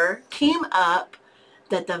number came up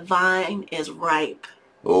that the vine is ripe.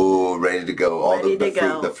 Oh, ready to go. All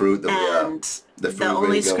the fruit. The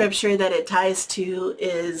only scripture that it ties to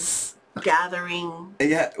is gathering.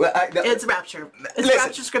 Yeah, it's rapture.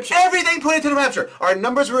 Rapture scripture. Everything pointed to the rapture. Our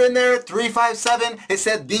numbers were in there. 357. It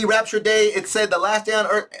said the rapture day. It said the last day on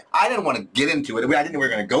earth. I didn't want to get into it. I didn't know we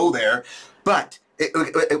were going to go there, but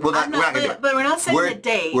we're not going to do it. But we're not saying the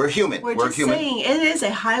date. We're human. We're just human. saying it is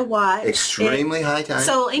a high watch. Extremely high time.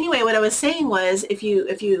 So anyway, what I was saying was, if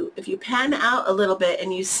you pan out a little bit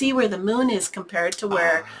and you see where the moon is compared to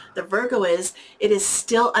where the Virgo is, it is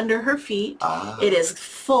still under her feet. It is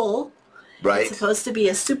full. Right. It's supposed to be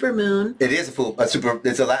a super moon. It is it's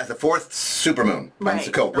the fourth super moon.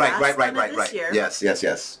 Right. Right.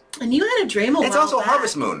 Yes. And you had a dream a while It's also back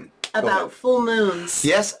harvest moon. about full moons.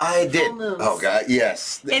 Yes, I did. Full moons. Oh God,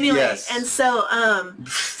 yes. Anyway, yes. and so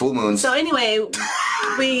full moons. So anyway,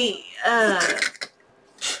 we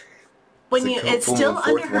when it's still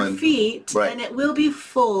under her feet, and it will be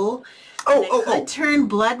full. It could turn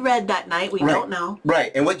blood red that night. We don't know.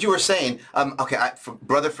 Right. And what you were saying, okay,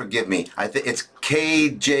 brother, forgive me. I think it's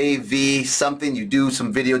KJV something. You do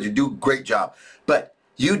some videos. You do a great job. But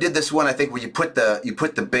you did this one, I think, where you put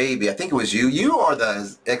the baby. I think it was you. You or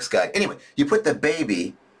the ex guy. Anyway, you put the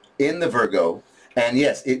baby in the Virgo, and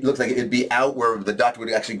yes, it looks like it'd be out where the doctor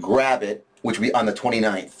would actually grab it, which would be on the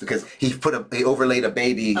 29th, because he overlaid a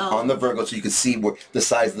baby on the Virgo so you could see the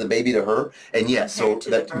size of the baby to her. And yes, so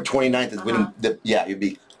that 29th is when you'd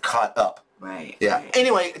be caught up. Right. Yeah. Right.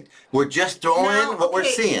 Anyway, we're just throwing what we're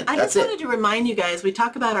seeing. I just wanted to remind you guys, we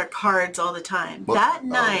talk about our cards all the time. Well, that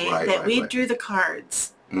night we drew the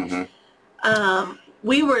cards,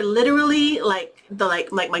 we were literally like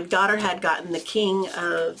my daughter had gotten the king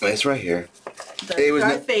of. It's right here. It was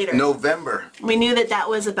Darth Vader. November. We knew that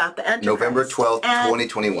was about the Antichrist. November 12th,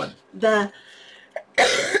 2021.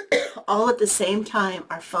 All at the same time,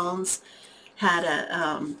 our phones had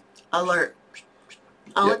a alert.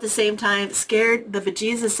 All at the same time, scared the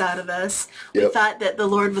bejesus out of us. We thought that the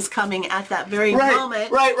Lord was coming at that very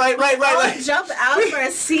moment. Right. Jump out for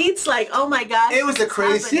our seats like, oh my gosh. It was the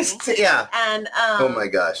craziest. Yeah. And oh my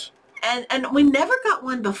gosh. And we never got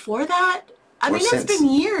one before that. I mean, it's been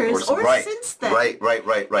years or since then.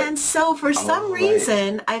 Right. And so for some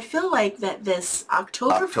reason, I feel like that this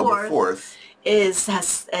October 4th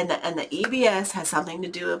has and the EBS has something to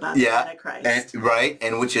do about the Antichrist.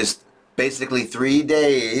 And which is basically 3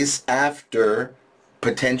 days after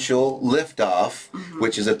potential liftoff,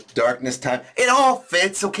 which is a darkness time. It all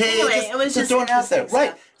fits, okay? Anyway, it was just throwing out there. Stuff.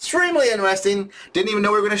 Right. Extremely interesting. Didn't even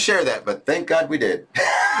know we were going to share that, but thank God we did.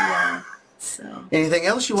 Yeah. So. Anything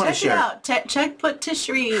else you want to share? Check it out. Put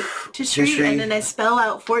Tishri, and then I spell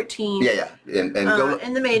out 14. Yeah. And go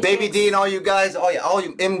in the Matrix. Baby D and all you guys, all you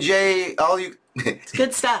MJ, all you. It's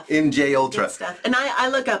good stuff. MJ Ultra. Good stuff. And I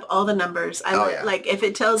look up all the numbers. Like if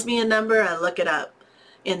it tells me a number, I look it up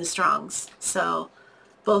in the Strongs. So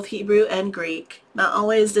both Hebrew and Greek. Not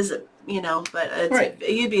always does it, but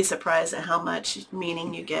you'd be surprised at how much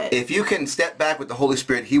meaning you get. If you can step back with the Holy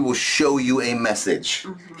Spirit, He will show you a message.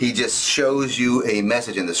 He just shows you a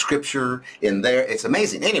message in the Scripture, in there. It's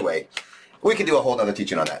amazing. Anyway, we can do a whole other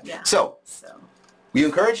teaching on that. Yeah. So, you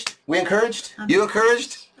encouraged? We encouraged? You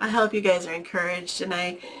encouraged? I hope you guys are encouraged, and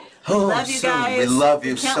I love you guys. We love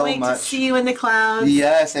you so much. Can't wait to see you in the clouds.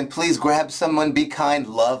 Yes, and please grab someone, be kind,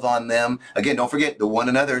 love on them. Again, don't forget the one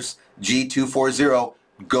another's G240.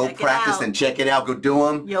 Go practice and check it out. Go do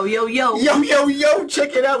them. Yo.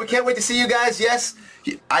 Check it out. We can't wait to see you guys. Yes.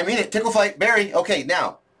 I mean it. Tickle Fight Barry. Okay,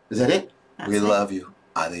 now, is that it? We love you.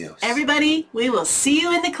 Adios. Everybody, we will see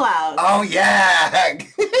you in the clouds. Oh, yeah.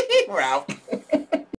 We're out.